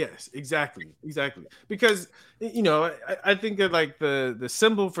 Yes, exactly. Because I think that like the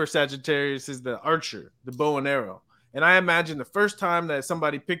symbol for Sagittarius is the archer, the bow and arrow. And I imagine the first time that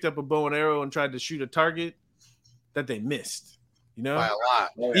somebody picked up a bow and arrow and tried to shoot a target, that they missed, by a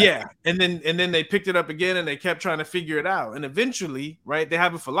lot. Yeah. And then they picked it up again and they kept trying to figure it out. And eventually, right, they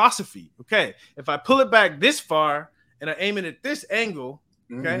have a philosophy. Okay, if I pull it back this far and I aim it at this angle,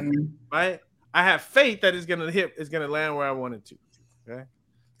 okay, right, I have faith that it's gonna land where I want it to. Okay.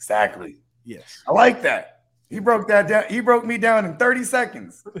 Exactly. Yes. I like that. He broke that down. He broke me down in 30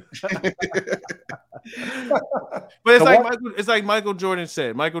 seconds. But it's like Michael Jordan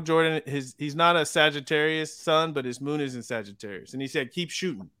said. Michael Jordan, he's not a Sagittarius sun, but his moon is in Sagittarius. And he said, keep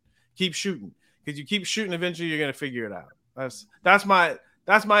shooting. Because you keep shooting, eventually you're gonna figure it out. That's my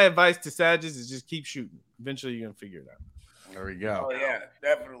advice to Sagittarius is just keep shooting. Eventually you're gonna figure it out. There we go. Oh yeah,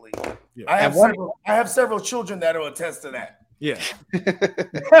 definitely. Yeah. I have several children that will attest to that. Yeah.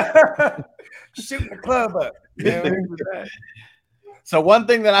 Shooting the club up. So one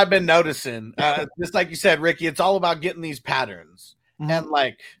thing that I've been noticing, just like you said, Ricky, it's all about getting these patterns. And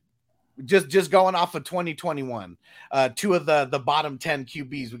like just going off of 2021, two of the bottom 10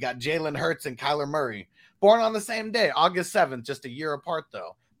 QBs, we got Jalen Hurts and Kyler Murray, born on the same day, August 7th, just a year apart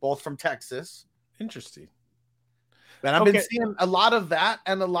though, both from Texas. Interesting. And I've been seeing a lot of that,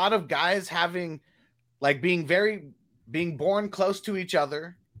 and a lot of guys having like being born close to each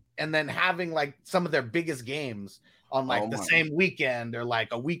other, and then having like some of their biggest games on like the same weekend or like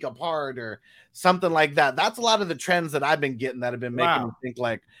a week apart or something like that. That's a lot of the trends that I've been getting that have been making me think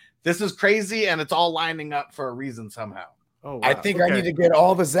like this is crazy, and it's all lining up for a reason somehow. Oh, wow. I think I need to get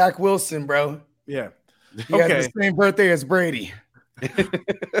all the Zach Wilson, bro. Yeah. He has the same birthday as Brady.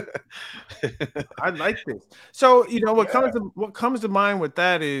 I like this. So, what comes to mind with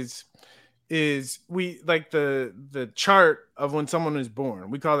that is we like the chart of when someone is born.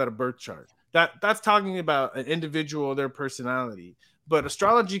 We call that a birth chart. That's talking about an individual, their personality. But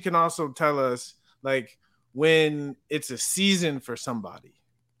astrology can also tell us like when it's a season for somebody,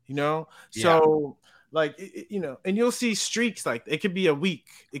 So like, and you'll see streaks like it could be a week,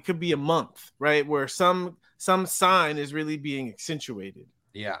 it could be a month, right? Where some sign is really being accentuated.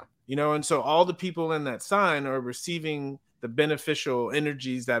 Yeah. And so all the people in that sign are receiving the beneficial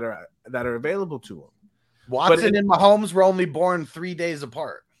energies that are available to them. Watson and Mahomes were only born 3 days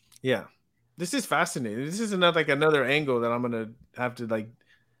apart. Yeah. This is fascinating. This is another angle that I'm going to have to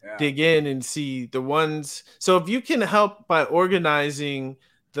dig in and see the ones. So if you can help by organizing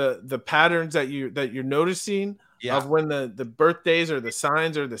the patterns that you're noticing of when the birthdays or the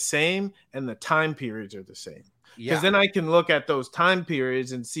signs are the same and the time periods are the same. Because then I can look at those time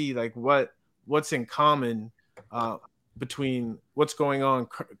periods and see like what's in common between what's going on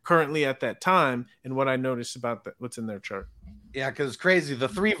currently at that time and what I notice about what's in their chart. Yeah, because it's crazy. The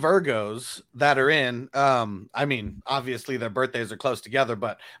three Virgos that are in, I mean, obviously their birthdays are close together,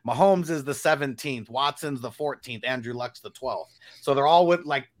 but Mahomes is the 17th, Watson's the 14th, Andrew Luck's the 12th. So they're all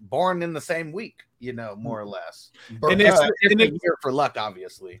born in the same week, more or less. And it's year for Luck,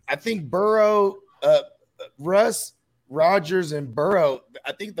 obviously. I think Burrow, Russ, Rodgers, and Burrow,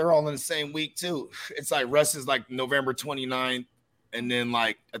 I think they're all in the same week too. It's like Russ is like November 29th, and then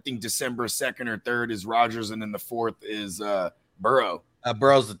like I think December 2nd or 3rd is Rodgers, and then the 4th is Burrow.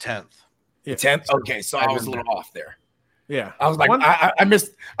 Burrow's the 10th. The 10th? Okay, so I was a little off there. Yeah. I was like, I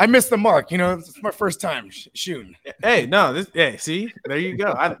missed the mark. It's my first time shooting. Hey, no, see? There you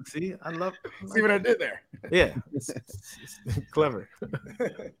go. See what I did there. Yeah. It's clever.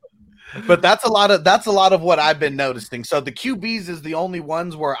 But that's a lot of what I've been noticing. So the QBs is the only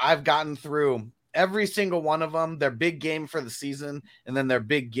ones where I've gotten through every single one of them, their big game for the season, and then their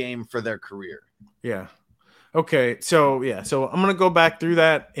big game for their career. Yeah. Okay. So I'm going to go back through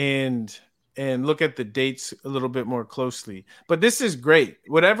that and look at the dates a little bit more closely. But this is great.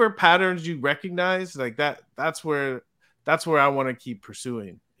 Whatever patterns you recognize, like that's where I want to keep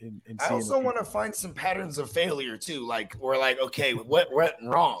pursuing. I also want to find some patterns of failure too. Like we're like, okay, what went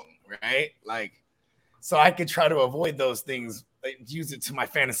wrong, right? Like, so I could try to avoid those things, use it to my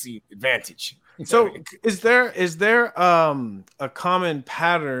fantasy advantage. So is there a common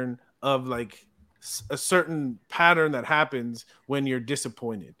pattern of like a certain pattern that happens when you're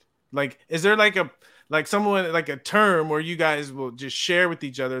disappointed? Like, is there like a term where you guys will just share with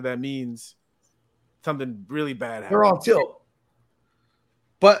each other that means something really bad happened? They're on tilt.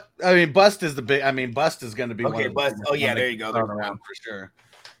 But I mean, bust is the big. I mean, bust is going to be okay. Bust. Oh yeah, there you go. They're around for sure.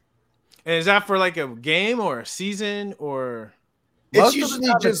 And is that for like a game or a season or? It's usually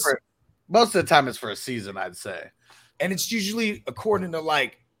most of the time it's for a season, I'd say. And it's usually according to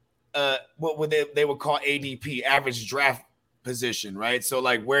like what would they would call ADP, average draft position, right? So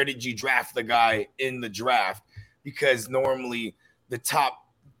like where did you draft the guy in the draft? Because normally the top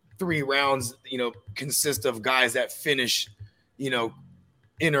 3 rounds, consist of guys that finish, in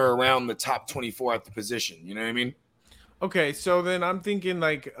or around the top 24 at the position. You know what I mean? Okay, so then I'm thinking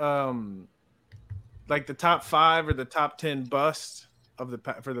like the top 5 or the top 10 busts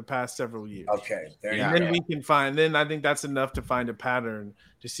for the past several years. Okay, there you go. And then we can find. Then I think that's enough to find a pattern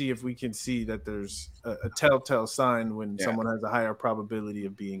to see if we can see that there's a telltale sign when someone has a higher probability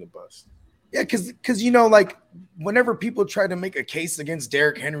of being a bust. Yeah, because like whenever people try to make a case against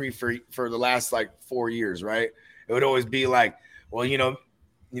Derrick Henry for the last like 4 years, right? It would always be like, well,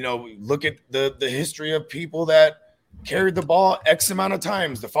 look at the history of people that carried the ball X amount of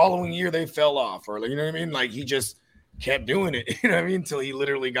times. The following year they fell off, or you know what I mean? Like he just kept doing it, you know what I mean, until he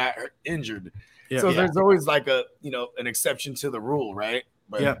literally got injured. Yeah, so there's always like an exception to the rule, right?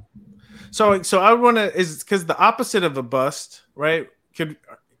 But, yeah. So I want to is because the opposite of a bust, right?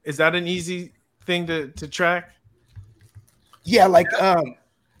 Is that an easy thing to track? Yeah,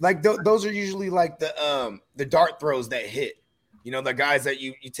 those are usually like the dart throws that hit. The guys that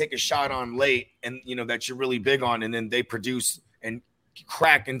you take a shot on late and that you're really big on, and then they produce and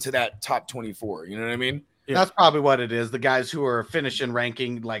crack into that top 24. You know what I mean? Yeah. That's probably what it is. The guys who are finishing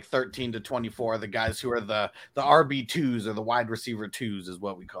ranking like 13 to 24, the guys who are the RB2s or the wide receiver 2s is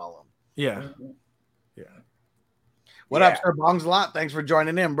what we call them. Yeah. Yeah. What up, Sir Bongs a lot? Thanks for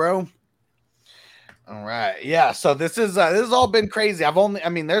joining in, bro. All right. Yeah. So this has all been crazy.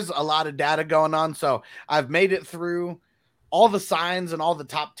 There's a lot of data going on. So I've made it through all the signs and all the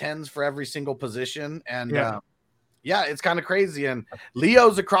top 10s for every single position. And it's kind of crazy. And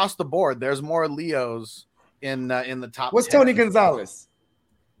Leos across the board. There's more Leos in the top. What's 10. Tony Gonzalez?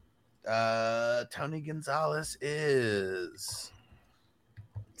 Tony Gonzalez is.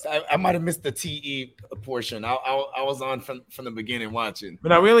 I might have missed the TE portion. I was on from the beginning watching.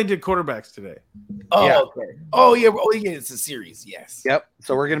 But we only did quarterbacks today. Oh, yeah. Okay. Oh yeah. It's a series. Yes. Yep.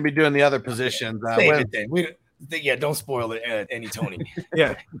 So we're gonna be doing the other positions. Don't spoil it, any Tony.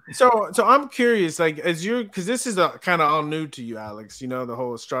 Yeah. So I'm curious, like because this is kind of all new to you, Alex. The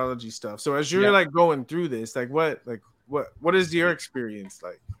whole astrology stuff. So as you're like going through this, what is your experience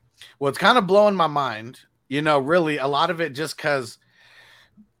like? Well, it's kind of blowing my mind. Really a lot of it just because.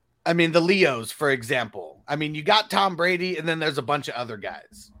 The Leos, for example. You got Tom Brady, and then there's a bunch of other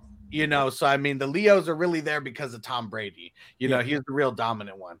guys. So the Leos are really there because of Tom Brady. He's the real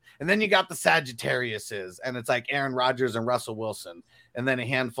dominant one. And then you got the Sagittariuses, and it's like Aaron Rodgers and Russell Wilson, and then a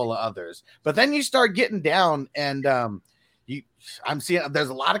handful of others. But then you start getting down, and I'm seeing there's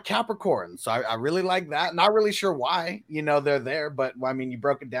a lot of Capricorns. So I really like that. Not really sure why they're there, but you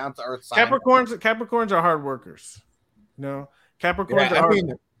broke it down to Earth sign. Capricorns are hard workers. Capricorns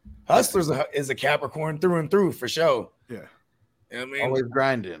are Hustlers is a Capricorn through and through for sure. Yeah. Always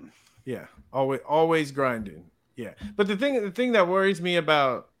grinding. Yeah. Always grinding. Yeah. But the thing that worries me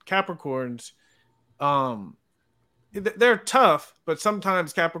about Capricorns, they're tough, but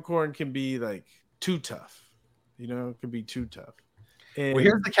sometimes Capricorn can be like too tough. It can be too tough. And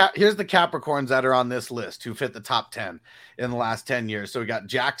here's the Capricorns that are on this list who fit the top 10 in the last 10 years. So we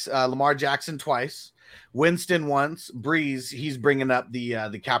got Lamar Jackson twice. Winston once, Breeze, he's bringing up the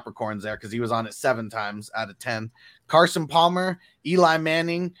Capricorns there because he was on it 7 times out of 10. Carson Palmer, Eli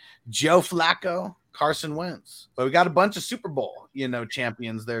Manning, Joe Flacco, Carson Wentz. But we got a bunch of Super Bowl,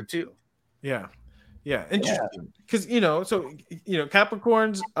 champions there too. Yeah. Yeah. Interesting. Because,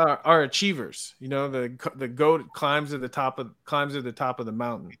 Capricorns are achievers. The goat climbs to the top of the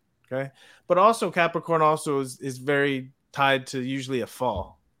mountain. Okay. But also Capricorn also is very tied to usually a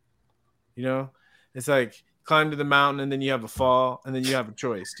fall. It's like climb to the mountain and then you have a fall and then you have a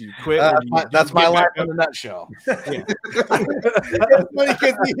choice. Do you quit? That's my life in a nutshell. Yeah. It's funny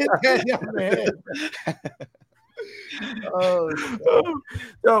because he hit that on the head.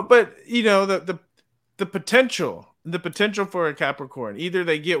 No, but the potential for a Capricorn, either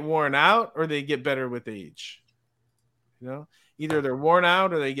they get worn out or they get better with age. Either they're worn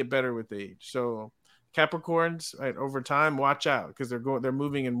out or they get better with age. So Capricorns, right, over time, watch out because they're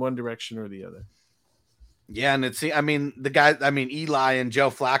moving in one direction or the other. Yeah, and the guys, Eli and Joe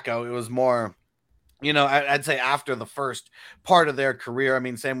Flacco, it was more, I'd say after the first part of their career.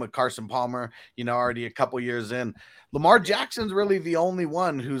 Same with Carson Palmer, already a couple years in. Lamar Jackson's really the only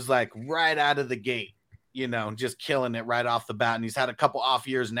one who's like right out of the gate, just killing it right off the bat. And he's had a couple off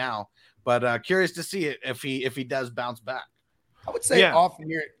years now, but curious to see it if he does bounce back. I would say off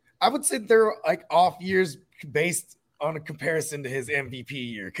year. I would say they're like off years based on a comparison to his MVP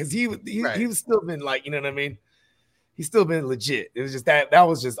year because he was still been like, you know what I mean? He's still been legit. It was just that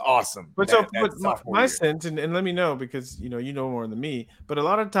was just awesome. But my sense, and let me know because you know more than me. But a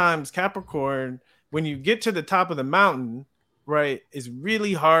lot of times Capricorn, when you get to the top of the mountain, right, it's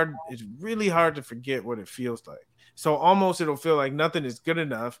really hard. It's really hard to forget what it feels like. So almost it'll feel like nothing is good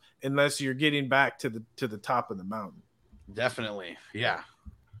enough unless you're getting back to the top of the mountain. Definitely, yeah.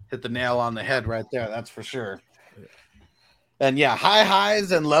 Hit the nail on the head right there. That's for sure. And yeah, high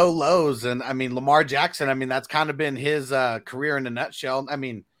highs and low lows. And I mean, Lamar Jackson, I mean, that's kind of been his career in a nutshell. I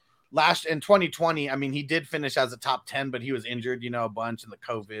mean, in 2020, I mean, he did finish as a top 10, but he was injured, a bunch in the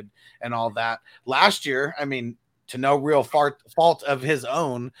COVID and all that. Last year, I mean, to no real fault of his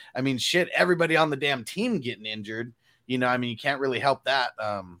own. I mean, shit, everybody on the damn team getting injured. I mean, you can't really help that.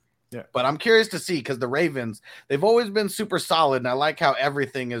 Yeah. But I'm curious to see because the Ravens, they've always been super solid. And I like how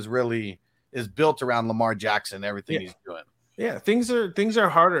everything is built around Lamar Jackson, everything he's doing. Yeah, things are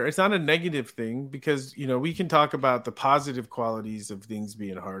harder. It's not a negative thing because, we can talk about the positive qualities of things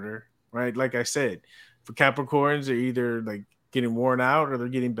being harder, right? Like I said, for Capricorns, they're either like getting worn out or they're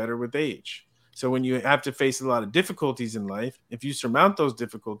getting better with age. So when you have to face a lot of difficulties in life, if you surmount those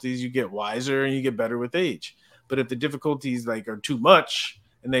difficulties, you get wiser and you get better with age. But if the difficulties are too much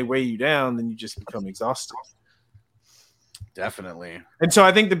and they weigh you down, then you just become exhausted. Definitely. And so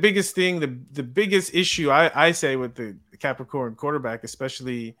I think the biggest thing, the biggest issue I say with the Capricorn quarterback,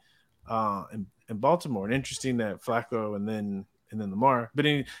 especially in Baltimore, and interesting that Flacco and then Lamar, but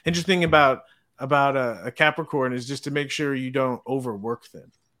interesting about a Capricorn is just to make sure you don't overwork them.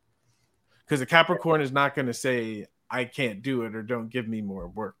 Because a Capricorn is not going to say, I can't do it or don't give me more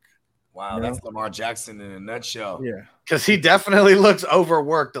work. Wow, that's Lamar Jackson in a nutshell. Yeah. Because he definitely looks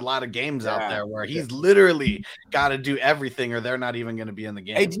overworked a lot of games out there where he's literally got to do everything or they're not even going to be in the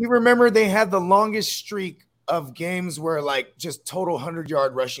game. Hey, do you remember they had the longest streak of games where just total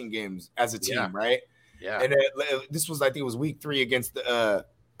 100-yard rushing games as a team, right? Yeah. And this was, I think it was week 3 against the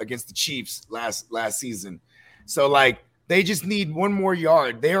Chiefs last season. So they just need one more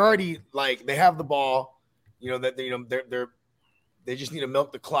yard. They already they have the ball, they just need to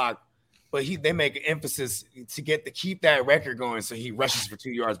milk the clock. But they make an emphasis to keep that record going. So he rushes for 2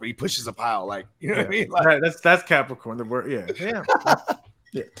 yards, but he pushes a pile. You know what I mean? Right, that's Capricorn. The word, yeah.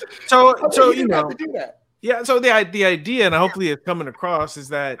 So you have to do that. Yeah. So the idea, and hopefully it's coming across, is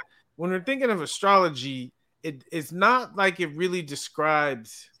that when we're thinking of astrology, it's not like it really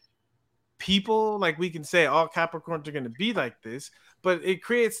describes people. Like we can say all Capricorns are going to be like this, but it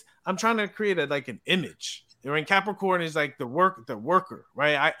creates. I'm trying to create an image. When Capricorn is the worker,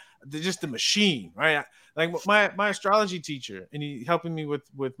 right? Just the machine, right? Like my astrology teacher, and he's helping me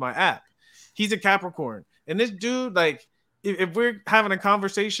with my app. He's a Capricorn, and this dude, if we're having a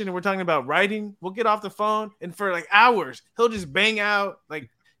conversation and we're talking about writing, we'll get off the phone, and for hours, he'll just bang out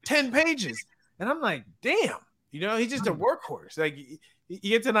 10 pages, and I'm like, damn, he's just a workhorse. He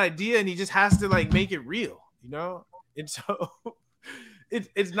gets an idea, and he just has to make it real, and so.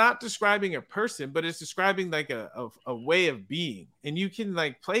 It's not describing a person, but it's describing a way of being, and you can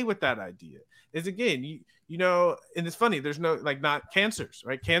play with that idea. Is again, and it's funny. There's no not cancers,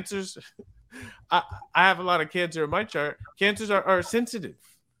 right? Cancers. I have a lot of cancer in my chart. Cancers are sensitive,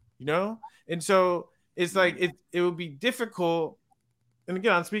 and so it's it would be difficult. And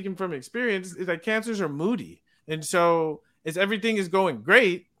again, I'm speaking from experience. It's cancers are moody, and so as everything is going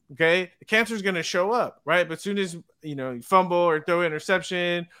great. Okay, the cancer is going to show up, right? But as soon as you fumble or throw an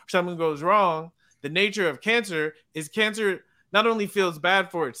interception or something goes wrong, the nature of cancer is cancer not only feels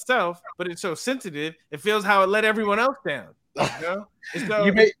bad for itself, but it's so sensitive it feels how it let everyone else down. So,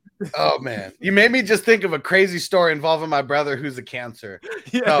 oh man, you made me just think of a crazy story involving my brother who's a Cancer.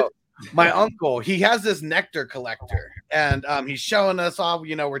 Yeah. So, my uncle, he has this nectar collector, and he's showing us all,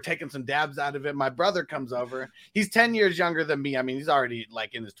 we're taking some dabs out of it. My brother comes over. He's 10 years younger than me. I mean, he's already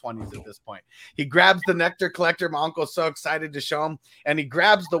in his 20s at this point. He grabs the nectar collector. My uncle's so excited to show him, and he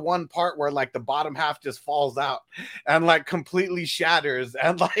grabs the one part where the bottom half just falls out and completely shatters.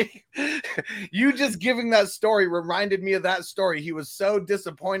 And you just giving that story reminded me of that story. He was so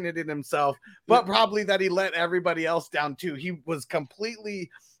disappointed in himself, but probably that he let everybody else down too. He was completely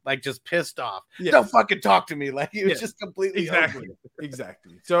just pissed off. Yes. Don't fucking talk to me. He was just completely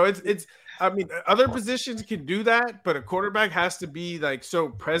exactly. So it's I mean, other positions can do that, but a quarterback has to be so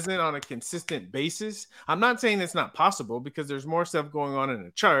present on a consistent basis. I'm not saying it's not possible because there's more stuff going on in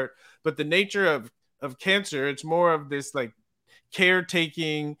a chart, but the nature of Cancer, it's more of this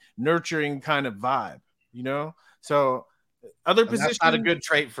caretaking, nurturing kind of vibe, So Other And positions, that's not a good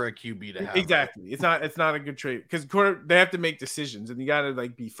trait for a QB to have. Exactly. Right? It's not a good trait because they have to make decisions and you got to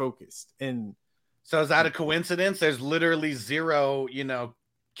like be focused. And so is that a coincidence? There's literally zero,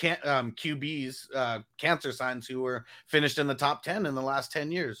 QBs, cancer signs who were finished in the top 10 in the last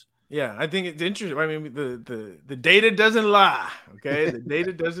 10 years. Yeah, I think it's interesting. I mean, the data doesn't lie. Okay, the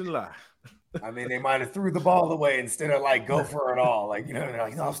data doesn't lie. I mean, they might have threw the ball away instead of like go for it all. Like, they're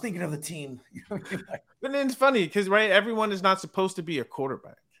like, no, I was thinking of the team. But then it's funny because everyone is not supposed to be a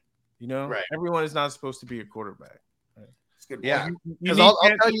quarterback. Right. Everyone is not supposed to be a quarterback. Yeah, because I'll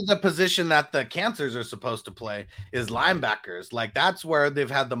tell you the position that the Cancers are supposed to play is linebackers. Like that's where they've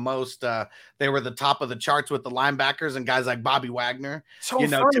had the most. They were the top of the charts with the linebackers and guys like Bobby Wagner. So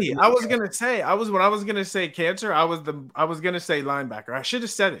funny. I was gonna say Cancer. I was gonna say linebacker. I should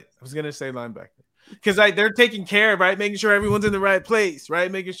have said it. I was gonna say linebacker because they're taking care of making sure everyone's in the right place,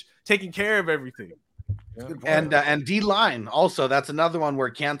 right, taking care of everything. Yeah. And D line also, that's another one where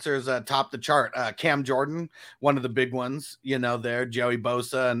Cancer's top the chart. Cam Jordan, one of the big ones, there, Joey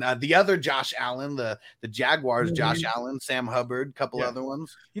Bosa, and the other Josh Allen, the Jaguars, Josh Allen, Sam Hubbard, couple other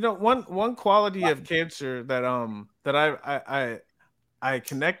ones. One quality of Cancer that I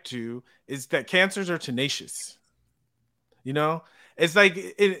connect to is that Cancers are tenacious. It's like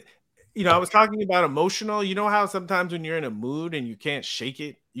it. I was talking about emotional. You know how sometimes when you're in a mood and you can't shake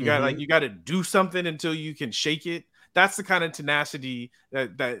it, you got to do something until you can shake it. That's the kind of tenacity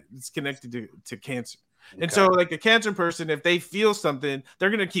that is connected to Cancer. Okay. And so like a Cancer person, if they feel something, they're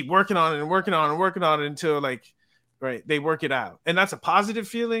going to keep working on it and working on it and working on it until they work it out. And that's a positive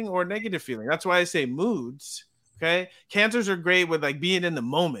feeling or a negative feeling. That's why I say moods. Okay. Cancers are great with like being in the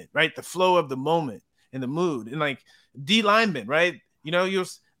moment, right? The flow of the moment and the mood and like D linemen, right?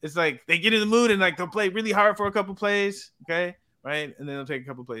 It's like they get in the mood and like they'll play really hard for a couple plays, okay, right, and then they'll take a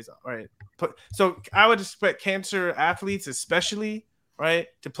couple plays off, right. So I would expect Cancer athletes, especially, right,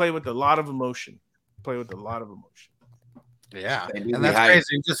 to play with a lot of emotion. Yeah, and that's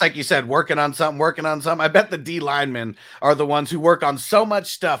crazy. Just like you said, working on something. I bet the D linemen are the ones who work on so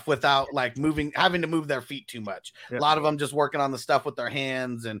much stuff without like having to move their feet too much. Yeah. A lot of them just working on the stuff with their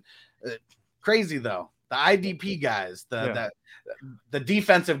hands and crazy though. The IDP guys, the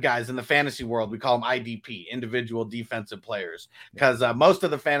defensive guys in the fantasy world, we call them IDP, individual defensive players, because most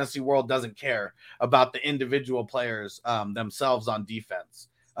of the fantasy world doesn't care about the individual players themselves on defense.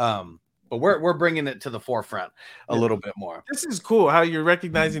 But we're bringing it to the forefront a little bit more. This is cool how you're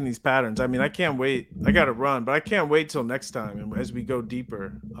recognizing these patterns. I mean, I can't wait. I got to run, but I can't wait till next time and as we go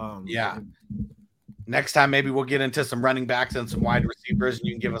deeper. Next time, maybe we'll get into some running backs and some wide receivers, and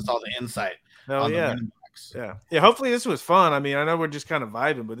you can give us all the insight. Hell yeah. Yeah. Hopefully this was fun. I mean, I know we're just kind of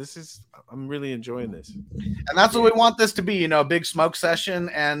vibing, but I'm really enjoying this. And that's what we want this to be, a big smoke session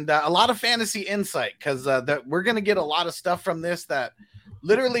and a lot of fantasy insight because we're going to get a lot of stuff from this that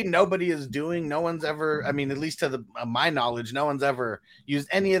literally nobody is doing. No one's ever, I mean, at least to my knowledge, no one's ever used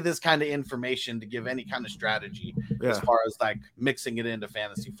any of this kind of information to give any kind of strategy as far as like mixing it into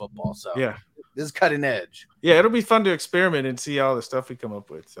fantasy football. So this is cutting edge. Yeah, it'll be fun to experiment and see all the stuff we come up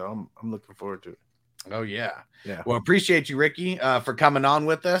with. So I'm looking forward to it. Oh yeah. Well, appreciate you, Ricky, for coming on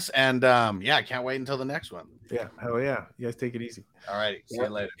with us, and I can't wait until the next one. Yeah, hell yeah. You guys take it easy. All right, see you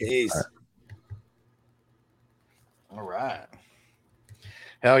later. Peace. All right.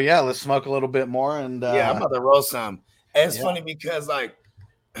 Hell yeah, let's smoke a little bit more, and I'm about to roll some. And it's funny because like,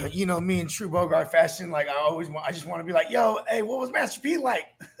 me in true Bogart fashion, like I just want to be like, yo, hey, what was Master P like?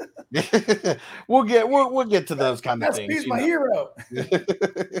 we'll get to those kind of things. Master P's my hero. He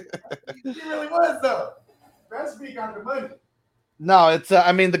really was though. Master P got the money. No, it's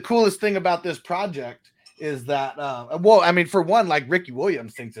the coolest thing about this project is that for one, like Ricky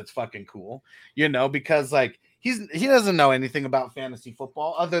Williams thinks it's fucking cool, because like he doesn't know anything about fantasy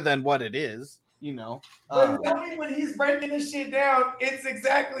football other than what it is. But when he's breaking this shit down, it's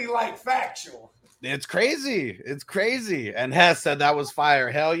exactly like factual. It's crazy. And Hess said that was fire.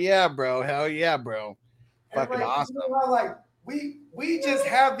 Hell yeah, bro. Fucking awesome. Like we just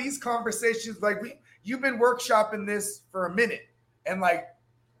have these conversations. Like you've been workshopping this for a minute, and like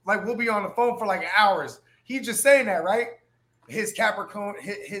we'll be on the phone for like hours. He's just saying that, right? His Capricorn,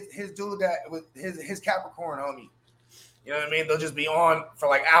 his dude that with his Capricorn homie. You know what I mean? They'll just be on for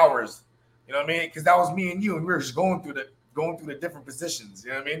like hours. You know what I mean? Because that was me and you, and we were just going through the different positions.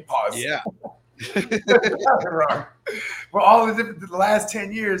 You know what I mean? Pause. Yeah. For all the last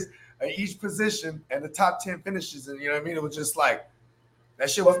 10 years, each position and the top 10 finishes, and you know what I mean? It was just like that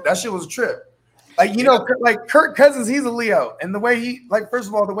shit was a trip. Like like Kirk Cousins, he's a Leo, and the way he first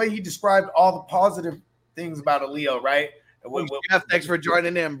of all, the way he described all the positive things about a Leo, right? Thanks for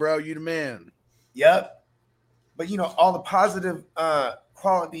joining in, bro. You the man. Yep. But all the positive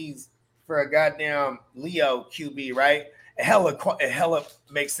qualities for a goddamn Leo QB, right? It hella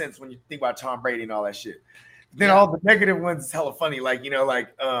makes sense when you think about Tom Brady and all that shit. Then all the negative ones is hella funny, like and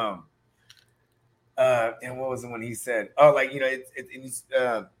what was the one he said? Oh, like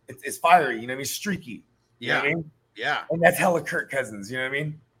it's fiery, you know what I mean? Streaky. You know what I mean? Yeah. And that's hella Kirk Cousins, you know what I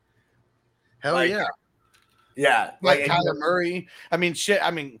mean? Hell yeah. Yeah. Like Kyler Murray. I mean,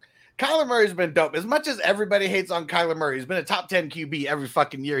 Kyler Murray's been dope. As much as everybody hates on Kyler Murray, he's been a top 10 QB every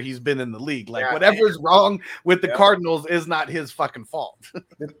fucking year he's been in the league. Like, whatever's wrong with the Cardinals is not his fucking fault.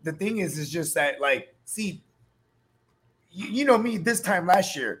 The thing is just that, like, see, you know me, this time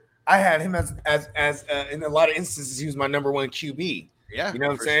last year, I had him as in a lot of instances, he was my number one QB. Yeah. You know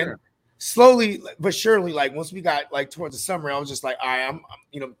what I'm saying? Sure. Slowly but surely, like once we got like towards the summer, I was just like, I'm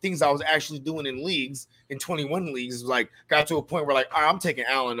things I was actually doing in leagues, in 21 leagues, like got to a point where like, I'm taking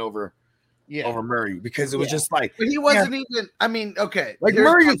Allen over Murray, because it was just like, but he wasn't even. I mean, okay, like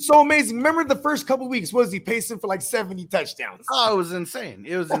Murray is so amazing. Remember the first couple weeks, was he pacing for like 70 touchdowns? Oh, it was insane.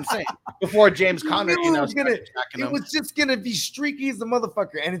 It was insane before James Conner. It was just gonna be streaky as the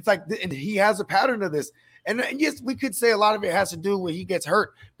motherfucker, and it's like, and he has a pattern of this. And yes, we could say a lot of it has to do with he gets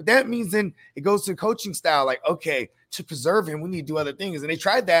hurt, but that means then it goes to coaching style. Like, okay, to preserve him, we need to do other things. And they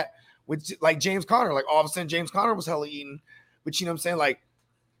tried that with like James Conner. Like all of a sudden, James Conner was hella eating. But you know what I'm saying? Like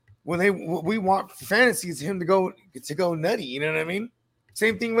when we want fantasy is him to go nutty. You know what I mean?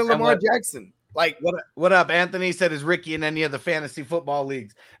 Same thing with Lamar Jackson. Like what up? Anthony said, is Ricky in any of the fantasy football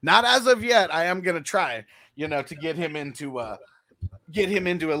leagues? Not as of yet. I am gonna try, to get him into a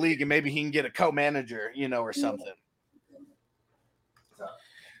league, and maybe he can get a co-manager, or something.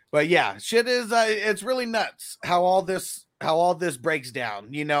 But yeah, shit is it's really nuts how all this breaks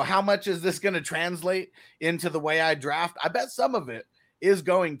down. How much is this going to translate into the way I draft? I bet some of it is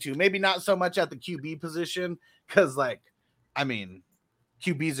going to, maybe not so much at the QB position, because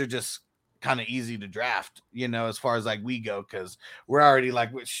QBs are just kind of easy to draft, as far as like we go, because we already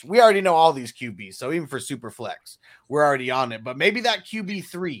know all these QBs. So even for super flex, we're already on it. But maybe that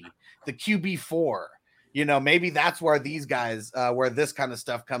QB3, the QB4, maybe that's where these guys, where this kind of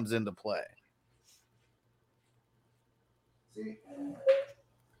stuff comes into play. See,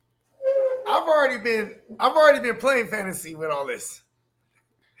 I've already been playing fantasy with all this.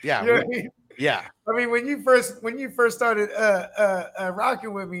 Yeah. You know what I mean? Yeah. I mean, when you first started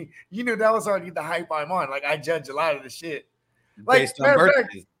rocking with me, that was already the hype I'm on. Like I judge a lot of the shit. Like based on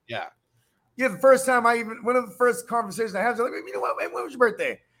birthdays. Yeah. Yeah, the first time one of the first conversations I had was like, you know what, man, when was your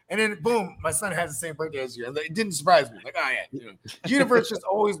birthday? And then boom, my son has the same birthday as you. And it didn't surprise me. Like, the universe just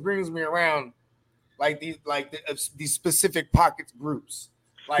always brings me around like these specific pockets groups.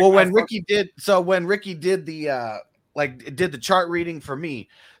 Like, well, when Ricky did the did the chart reading for me.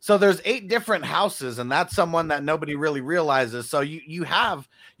 So there's 8 different houses, and that's someone that nobody really realizes. So you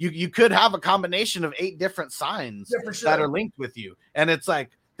could have a combination of 8 different signs that are linked with you. And it's like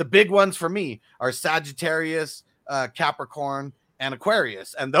the big ones for me are Sagittarius, Capricorn, and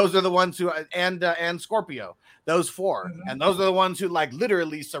Aquarius. And those are the ones who and Scorpio, those 4. Mm-hmm. And those are the ones who like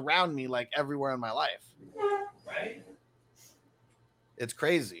literally surround me like everywhere in my life. Right? It's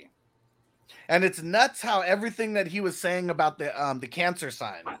crazy. And it's nuts how everything that he was saying about the Cancer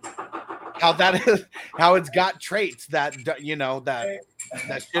sign, how it's got traits that that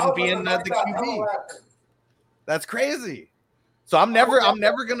shouldn't be in the QB. That's crazy. So I'm never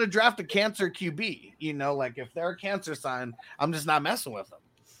gonna draft a Cancer QB. Like if they're a Cancer sign, I'm just not messing with them.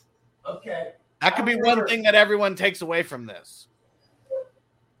 Okay, that could be one thing that everyone takes away from this.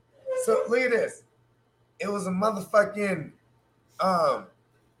 So look at this. It was a motherfucking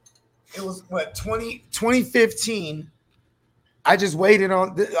it was 2015. I just waited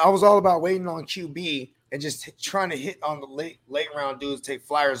on. I was all about waiting on QB and just trying to hit on the late round dudes, take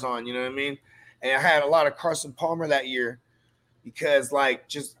flyers on. You know what I mean? And I had a lot of Carson Palmer that year because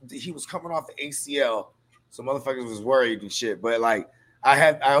he was coming off the ACL, so motherfuckers was worried and shit. But I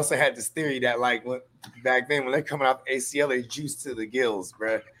also had this theory that back then when they're coming off the ACL, they juice to the gills,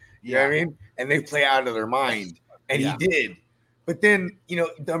 bro. You know what I mean? And they play out of their mind, and he did. But then,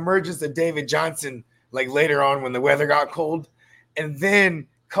 the emergence of David Johnson, later on when the weather got cold, and then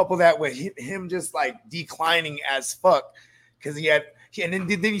couple that with him just declining as fuck because and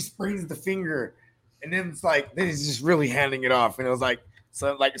then he sprains the finger, and then it's then he's just really handing it off, and it was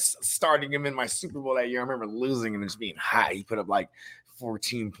starting him in my Super Bowl that year. I remember losing and just being high. He put up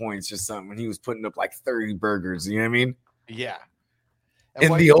 14 points or something, and he was putting up 30 burgers. You know what I mean? Yeah.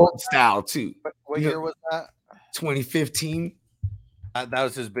 In the old style too. What year was that? 2015. That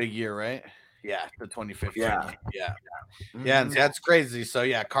was his big year, right? Yeah, the 2015. Yeah. Mm-hmm. Yeah, and that's crazy. So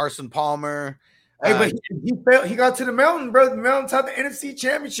yeah, Carson Palmer, Hey, but he failed. He got to the mountain, bro. The mountaintop, the NFC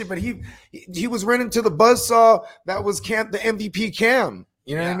Championship, but he was running to the buzzsaw that was the MVP Cam.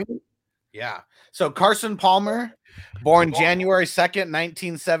 You know what I mean? Yeah. So Carson Palmer, born January 2nd,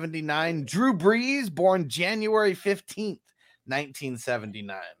 1979. Drew Brees, born January 15th,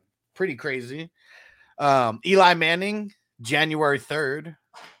 1979. Pretty crazy. Eli Manning, January 3rd.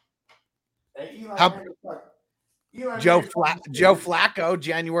 Hey, Joe Flacco,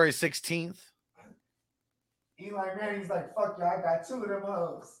 January 16th. Eli Manning's like, fuck you, I got two of them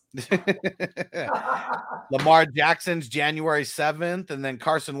hoes. Lamar Jackson's January 7th, and then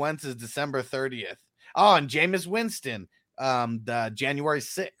Carson Wentz is December 30th. Oh, and Jameis Winston, the January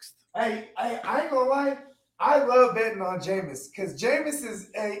 6th. Hey, I ain't gonna lie. I love betting on Jameis because Jameis is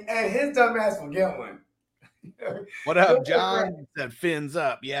his dumb ass will get one. What up, John? Said Fins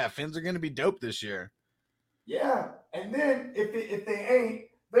up. Yeah, Fins are gonna be dope this year. Yeah, and then if they ain't,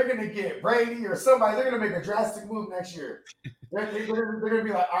 they're gonna get Brady or somebody. They're gonna make a drastic move next year. They're gonna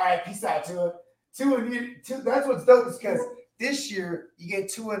be like, all right, peace out, Tua. That's what's dope is because this year you get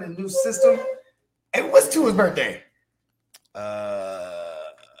Tua in a new system. And what's Tua's birthday?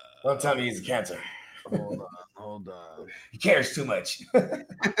 Don't tell me he's a Cancer. Hold on. He cares too much. But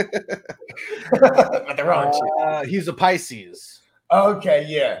the wrong shit. He's a Pisces. Okay,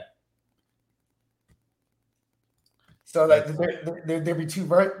 yeah. So like there'd be two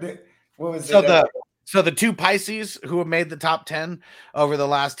birthdays. What was it? So the two Pisces who have made the top 10 over the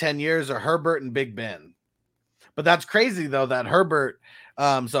last 10 years are Herbert and Big Ben. But that's crazy though that Herbert.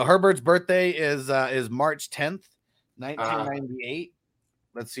 So Herbert's birthday is March 10th, 1998.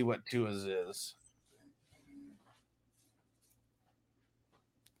 Let's see what Tua's is.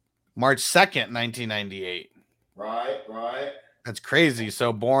 March 2nd, 1998. Right. That's crazy.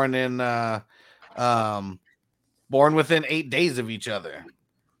 So born within 8 days of each other.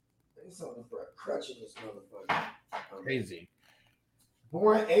 Something for a crutch in this motherfucker. Crazy.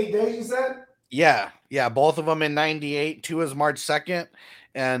 Born 8 days, you said? Yeah. Both of them in 98. Tua's March 2nd,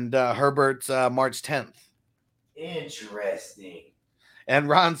 and Herbert's March 10th. Interesting. And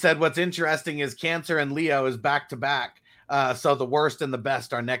Ron said, "What's interesting is Cancer and Leo is back to back. So the worst and the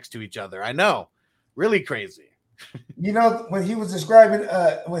best are next to each other." I know, really crazy. You know, when he was describing,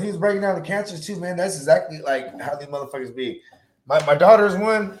 when he was breaking down the cancers too, man, that's exactly like how these motherfuckers be. My daughter's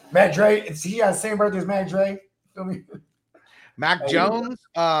one, Matt Dre. He has the same birthday as Matt Dre. Feel me? Mac Jones,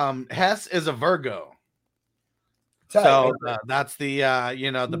 Hess is a Virgo. Tight. So that's the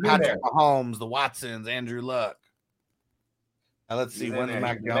the Patrick Mahomes, the Watsons, Andrew Luck. Now let's see when's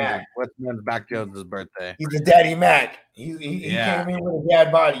Mac Jones. What's Mac Jones' birthday? He's a daddy Mac. He came in with a dad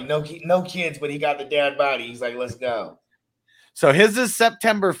body. No kids, but he got the dad body. He's like, let's go. So his is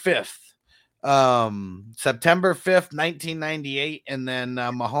September 5th. September 5th, 1998, and then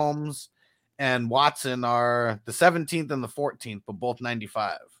Mahomes and Watson are the 17th and the 14th, but both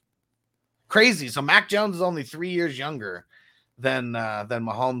 95. Crazy. So Mac Jones is only 3 years younger than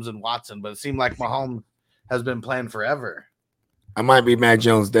Mahomes and Watson, but it seemed like Mahomes has been playing forever. I might be Mac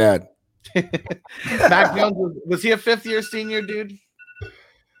Jones' dad. Mac Jones was he a 5th-year senior, dude?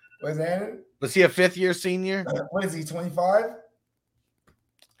 Was that? Was he a 5th-year senior? What is he? 25?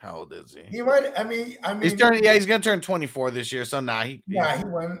 How old is he? He might. I mean, he's turning. Yeah, he's gonna turn 24 this year. So he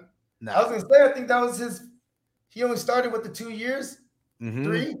wouldn't. Nah. I was gonna say, I think that was his. He only started with the 2 years. Mm-hmm.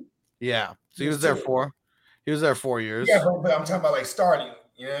 3. Yeah. So he was there 4. He was there 4 years. Yeah, but I'm talking about like starting.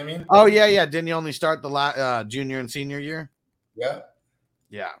 You know what I mean? Oh yeah. Didn't he only start the junior and senior year?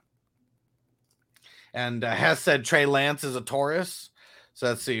 Yeah. And Hess said Trey Lance is a Taurus. So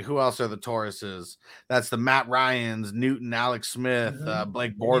let's see who else are the Tauruses. That's the Matt Ryans, Newton, Alex Smith,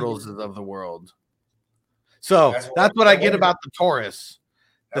 Blake Bortles of the world. So that's what I get about the Taurus.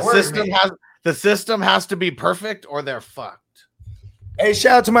 The system has to be perfect or they're fucked. Hey,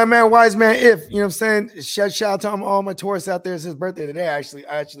 shout out to my man Wise Man. You know what I'm saying? Shout out to all my Taurus out there. It's his birthday today. I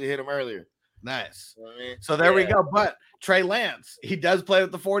actually hit him earlier. Nice. You know what I mean? So there we go. But Trey Lance, he does play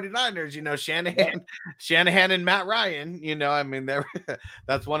with the 49ers, Shanahan and Matt Ryan, I mean,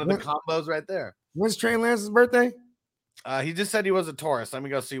 that's one of the combos right there. When's Trey Lance's birthday? He just said he was a Taurus. Let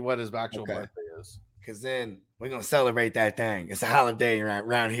me go see what his actual birthday is. Because then we're going to celebrate that thing. It's a holiday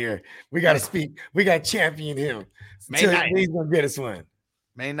around here. We got to speak. We got to champion him. May 9th. He's going to get us one.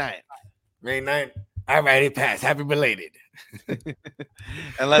 May 9th. May 9th. All right, it passed. Happy belated.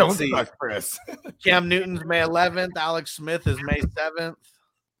 And let's see. Cam Newton's May 11th. Alex Smith is May 7th.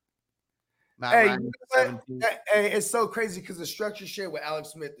 Hey, it's so crazy because the structure shit with Alex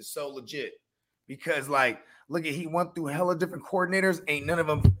Smith is so legit. Because, look he went through hella different coordinators. Ain't none of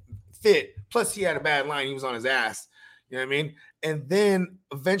them fit. Plus, he had a bad line. He was on his ass. You know what I mean? And then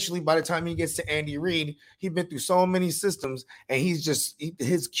eventually, by the time he gets to Andy Reid, he's been through so many systems, and his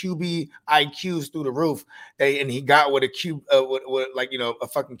QB IQ's through the roof. And he got with a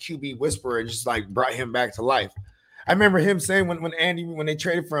fucking QB whisperer, and just like brought him back to life. I remember him saying when they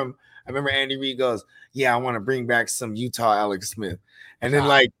traded for him, I remember Andy Reid goes, "Yeah, I want to bring back some Utah Alex Smith," and then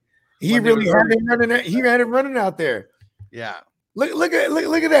like he really had him running. He had him running out there. Yeah. Look at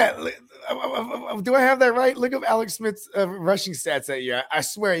that. Do I have that right? Look up Alex Smith's rushing stats that year. I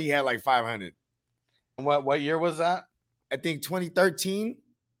swear he had like 500. What year was that? I think 2013.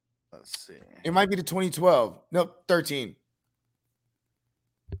 Let's see. It might be the 2012. No, 13.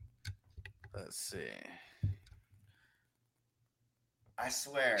 Let's see. I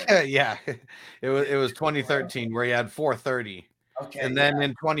swear. Yeah. It was 2013 where he had 430. Okay. And then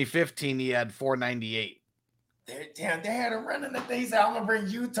in 2015 he had 498. Damn, they had him running the thing. He said, "I'm gonna bring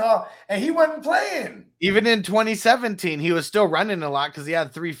Utah," and he wasn't playing. Even in 2017, he was still running a lot because he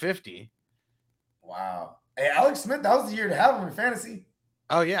had 350. Wow. Hey, Alex Smith, that was the year to have him in fantasy.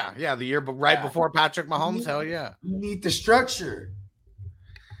 Oh yeah, the year before Patrick Mahomes. Hell yeah. You need the structure.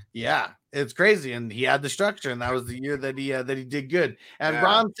 Yeah, it's crazy, and he had the structure, and that was the year that he did good. And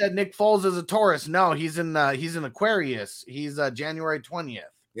Ron said Nick Foles is a Taurus. No, he's in Aquarius. He's January 20th.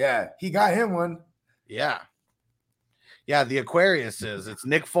 Yeah, he got him one. Yeah, the Aquarius is. It's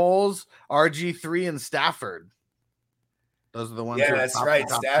Nick Foles, RG3, and Stafford. Those are the ones. Yeah, that's right,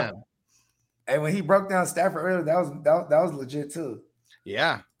 Stafford. And when he broke down Stafford earlier, that was legit too.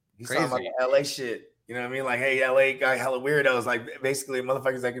 Yeah, he's talking about the LA shit. You know what I mean? Like, hey, LA guy, hella weirdos. Like, basically,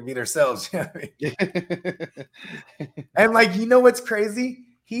 motherfuckers that can be themselves. You know what I mean? And like, you know what's crazy?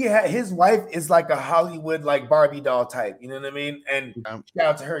 His wife is like a Hollywood like Barbie doll type. You know what I mean? And shout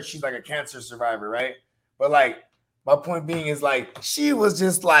out to her. She's like a cancer survivor, right? But like, my point being is like she was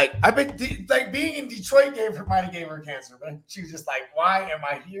just like, I bet like being in Detroit might have gave her cancer, but she was just like, why am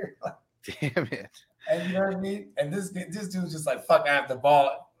I here? Damn it. And you know what I mean? And this dude's just like, fuck, I have the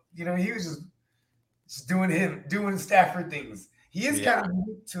ball. You know, he was just doing Stafford things. He is kind of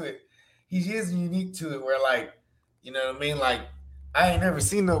unique to it. He is unique to it where like, you know what I mean? Like, I ain't never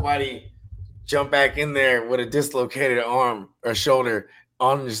seen nobody jump back in there with a dislocated arm or shoulder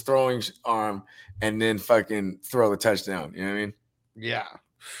on his throwing arm and then fucking throw the touchdown. You know what I mean? Yeah.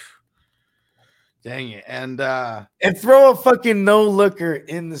 Dang it. And throw a fucking no-looker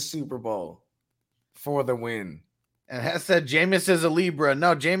in the Super Bowl for the win. And Hess said Jameis is a Libra.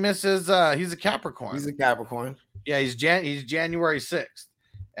 No, Jameis is he's a Capricorn. He's a Capricorn. Yeah, he's January 6th.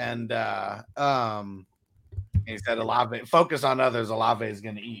 And he said Olave, focus on others, Olave is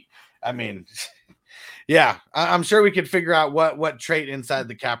gonna eat. I mean, yeah, I'm sure we could figure out what trait inside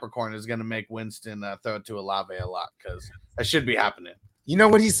the Capricorn is going to make Winston throw it to Olave a lot, because that should be happening. You know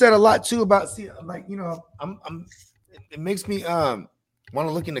what he said a lot too about like, you know, it makes me want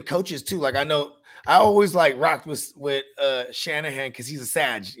to look into coaches too. Like, I know I always like rocked with Shanahan because he's a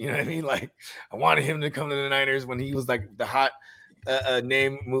Sag. You know what I mean? Like, I wanted him to come to the Niners when he was like the hot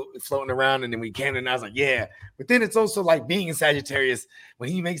name floating around, and then we came and I was like, yeah. But then it's also like being in Sagittarius when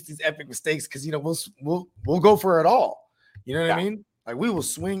he makes these epic mistakes, because you know we'll go for it all. You know what I mean? Like, we will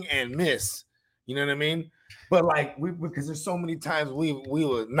swing and miss. You know what I mean? But like because there's so many times we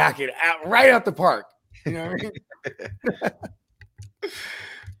will knock it out right out the park. You know what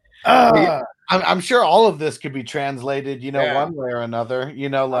I mean? I'm sure all of this could be translated, you know, one way or another. You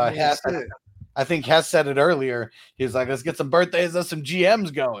know, I think Hess said it earlier. He's like, let's get some birthdays and some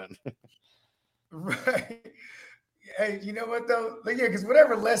GMs going. Right. Hey, you know what though? Like, yeah, because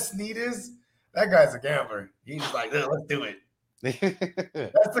whatever Les Snead is, that guy's a gambler. He's like, let's do it.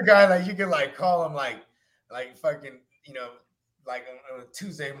 That's the guy that you can like call him like fucking, you know, like on a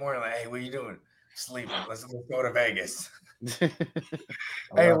Tuesday morning, like, hey, what are you doing? Sleeping. Let's go to Vegas.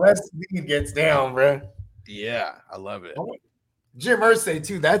 Hey, Les Snead gets down, bro. Yeah, I love it. Jim Irsay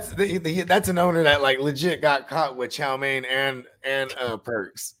too. That's an owner that like legit got caught with chow mein and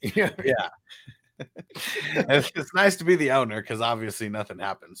perks. Yeah. It's nice to be the owner because obviously nothing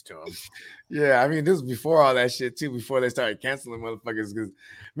happens to him. Yeah, I mean, this was before all that shit too. Before they started canceling motherfuckers. Because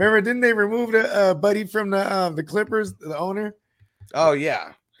remember, didn't they remove the buddy from the Clippers, the owner? Oh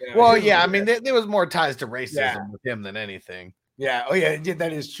yeah. Well, yeah. I mean, there was more ties to racism with him than anything. Yeah. Oh yeah,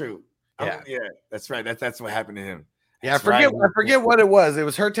 that is true. Yeah. Yeah, that's right. That's what happened to him. Yeah, I forget what it was. It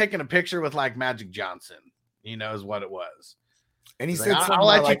was her taking a picture with like Magic Johnson, you know, is what it was. And he said, I'll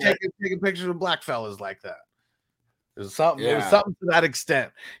let you take pictures with black fellas like that. It was something to that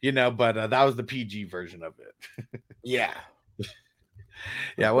extent, you know, but that was the PG version of it. Yeah.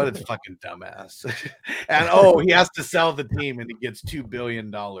 Yeah, what a fucking dumbass. And he has to sell the team and he gets $2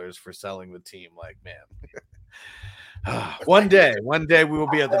 billion for selling the team. Like, man. One day we will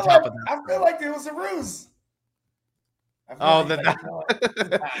be at the top of that. I feel like it was a ruse. Oh, then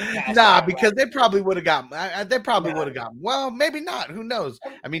nah, because they probably would have gotten. They probably would have gotten. Well, maybe not. Who knows?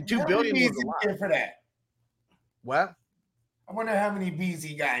 I mean, $2 billion was a lot for that. What? I wonder how many B's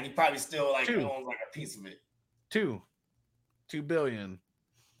he got, and he probably still like 2. owns like a piece of it. 2 billion.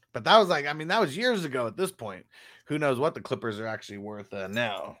 But that was like, I mean, that was years ago. At this point, who knows what the Clippers are actually worth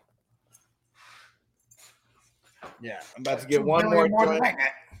now? Yeah, I'm about to get one more joint.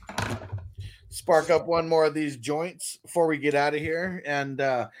 Spark up one more of these joints before we get out of here. And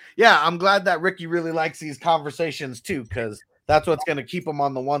yeah, I'm glad that Ricky really likes these conversations too, because that's what's going to keep him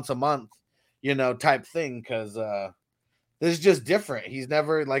on the once a month, type thing. Because this is just different. He's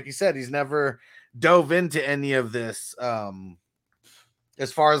never, like you said, he's never dove into any of this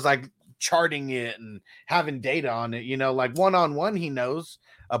as far as like charting it and having data on it. Like one-on-one, he knows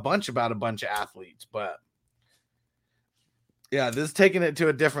a bunch about a bunch of athletes, but yeah, this is taking it to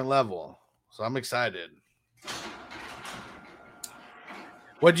a different level. So I'm excited.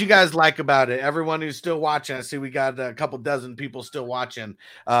 What'd you guys like about it? Everyone who's still watching, I see we got a couple dozen people still watching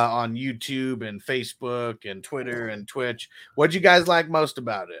on YouTube and Facebook and Twitter and Twitch. What'd you guys like most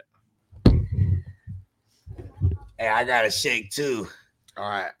about it? Hey, I got to shake too. All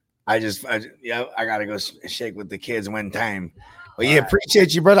right. I got to go shake with the kids one time. But yeah,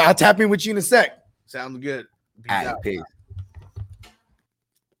 appreciate you, brother. I'll tap in with you in a sec. Sounds good. Peace.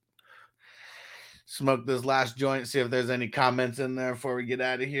 Smoke this last joint, see if there's any comments in there before we get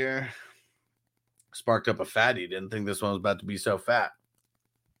out of here. Sparked up a fatty. Didn't think this one was about to be so fat.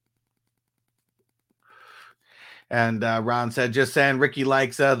 And Ron said, just saying, Ricky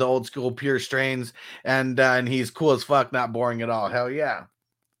likes the old school pure strains, and he's cool as fuck, not boring at all. Hell yeah.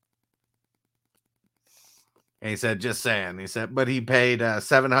 And he said, just saying. He said, but he paid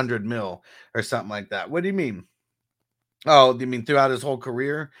 700 mil or something like that. What do you mean? Oh, do you mean throughout his whole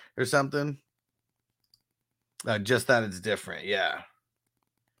career or something? Just that it's different. Yeah.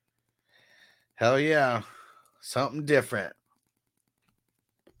 Hell yeah. Something different.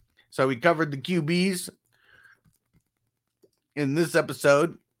 So we covered the QBs in this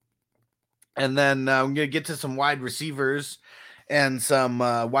episode. And then I'm going to get to some wide receivers and some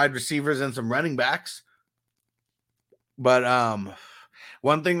some running backs. But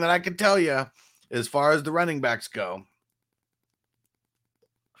one thing that I can tell you, as far as the running backs go,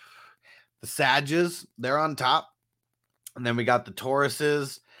 the Sages, they're on top. And then we got the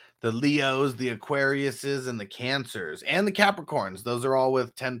Tauruses, the Leos, the Aquariuses, and the Cancers, and the Capricorns. Those are all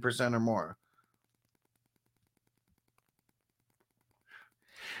with 10% or more.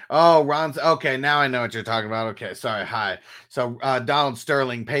 Oh, Ron's okay. Now I know what you're talking about. Okay, sorry. Hi. So Donald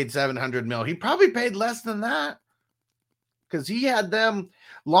Sterling paid 700 mil. He probably paid less than that because he had them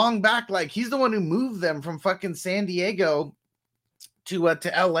long back. Like he's the one who moved them from fucking San Diego to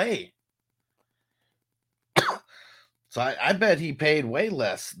LA. So I bet he paid way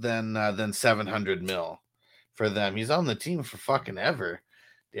less than 700 mil for them. He's on the team for fucking ever.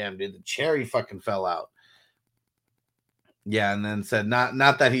 Damn, dude, the cherry fucking fell out. Yeah, and then said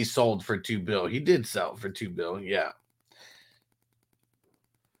not that he sold for $2 billion. He did sell for $2 billion. Yeah.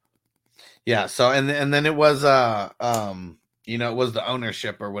 Yeah, so and then it was it was the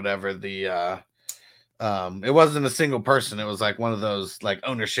ownership or whatever. The it wasn't a single person, it was like one of those like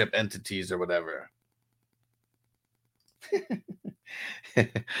ownership entities or whatever.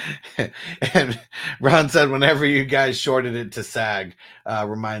 And Ron said, whenever you guys shorted it to SAG,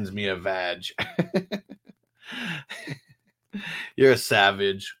 reminds me of Vag. You're a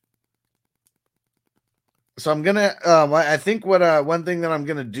savage. So I'm gonna I think what one thing that I'm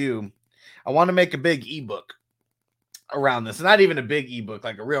gonna do, I want to make a big ebook around this. Not even a big ebook,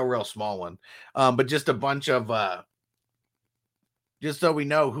 like a real small one, but just a bunch of just so we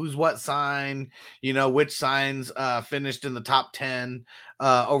know who's what sign, which signs finished in the top 10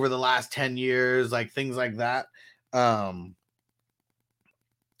 over the last 10 years, like things like that.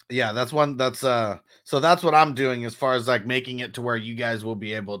 Yeah, that's so that's what I'm doing as far as like making it to where you guys will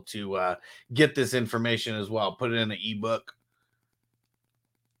be able to get this information as well. Put it in an ebook.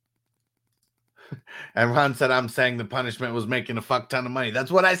 And Ron said, I'm saying the punishment was making a fuck ton of money. That's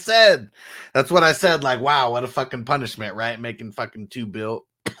what I said. Like, wow, what a fucking punishment, right? Making fucking $2 billion.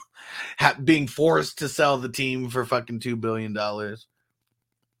 Being forced to sell the team for fucking $2 billion. All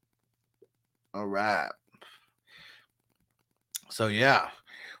right. So, yeah.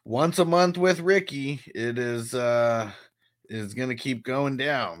 Once a month with Ricky, it is going to keep going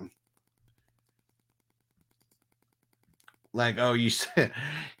down. Like, oh, you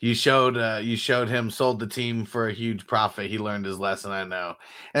showed him, sold the team for a huge profit. He learned his lesson. I know.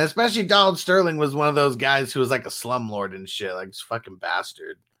 And especially Donald Sterling was one of those guys who was like a slumlord and shit, like this fucking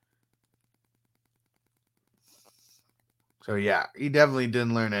bastard. So yeah, he definitely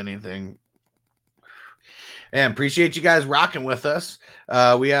didn't learn anything. And appreciate you guys rocking with us.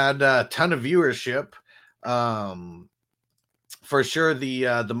 We had a ton of viewership. For sure,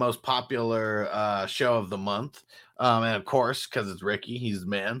 the most popular show of the month. And of course, because it's Ricky, he's the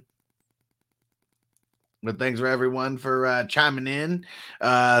man. But thanks for everyone for chiming in.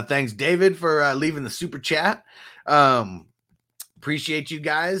 Thanks, David, for leaving the super chat. Appreciate you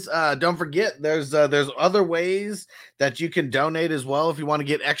guys. Don't forget, there's other ways that you can donate as well if you want to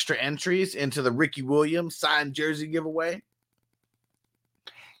get extra entries into the Ricky Williams signed jersey giveaway.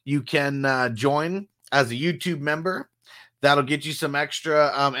 You can join as a YouTube member. That'll get you some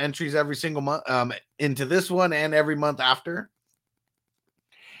extra entries every single month into this one and every month after.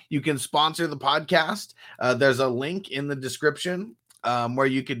 You can sponsor the podcast. There's a link in the description where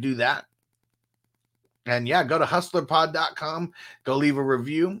you could do that. And yeah, go to hustlerpod.com. Go leave a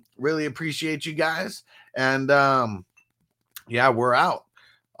review. Really appreciate you guys. And yeah, we're out.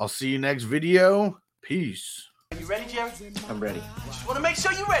 I'll see you next video. Peace. Are you ready, Jerry? I'm ready. Just want to make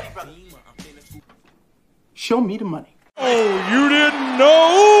sure you're ready, brother. Show me the money. Oh, you didn't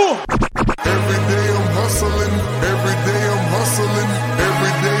know? Every day I'm hustling. Every day I'm hustling.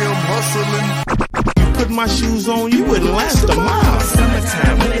 Every day I'm hustling. Put my shoes on, you wouldn't last a mile.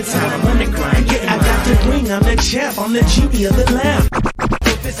 Summertime, wintertime, I'm on the grind. Yeah, I got the ring, I'm the champ, I'm the genie of the lamp.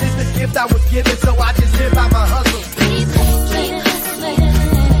 If this is the gift I was given, so I just live by my hustle. It's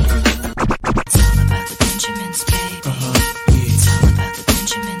all about the Benjamins, babe. Yeah. It's all about the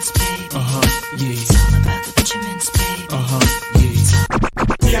Benjamins, babe. Yeah. It's all about the Benjamins, babe.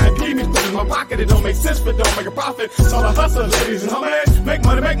 Yeah. VIP me put in my pocket, it don't make sense, but don't make a profit. It's all a hustle, ladies and homies. Make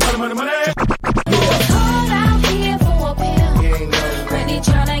money, money, money. All out here for a pill. Really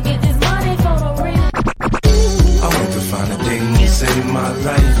tryna get this money for the real. I want to find a thing to save my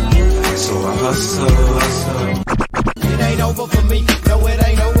life, so I hustle. It ain't over for me. No, it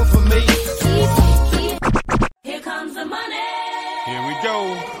ain't over for me. Here comes the money. Here we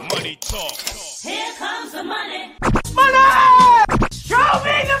go. Money talk. Here comes the money. Show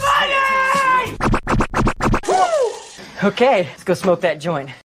me the money! Okay, let's go smoke that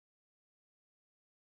joint.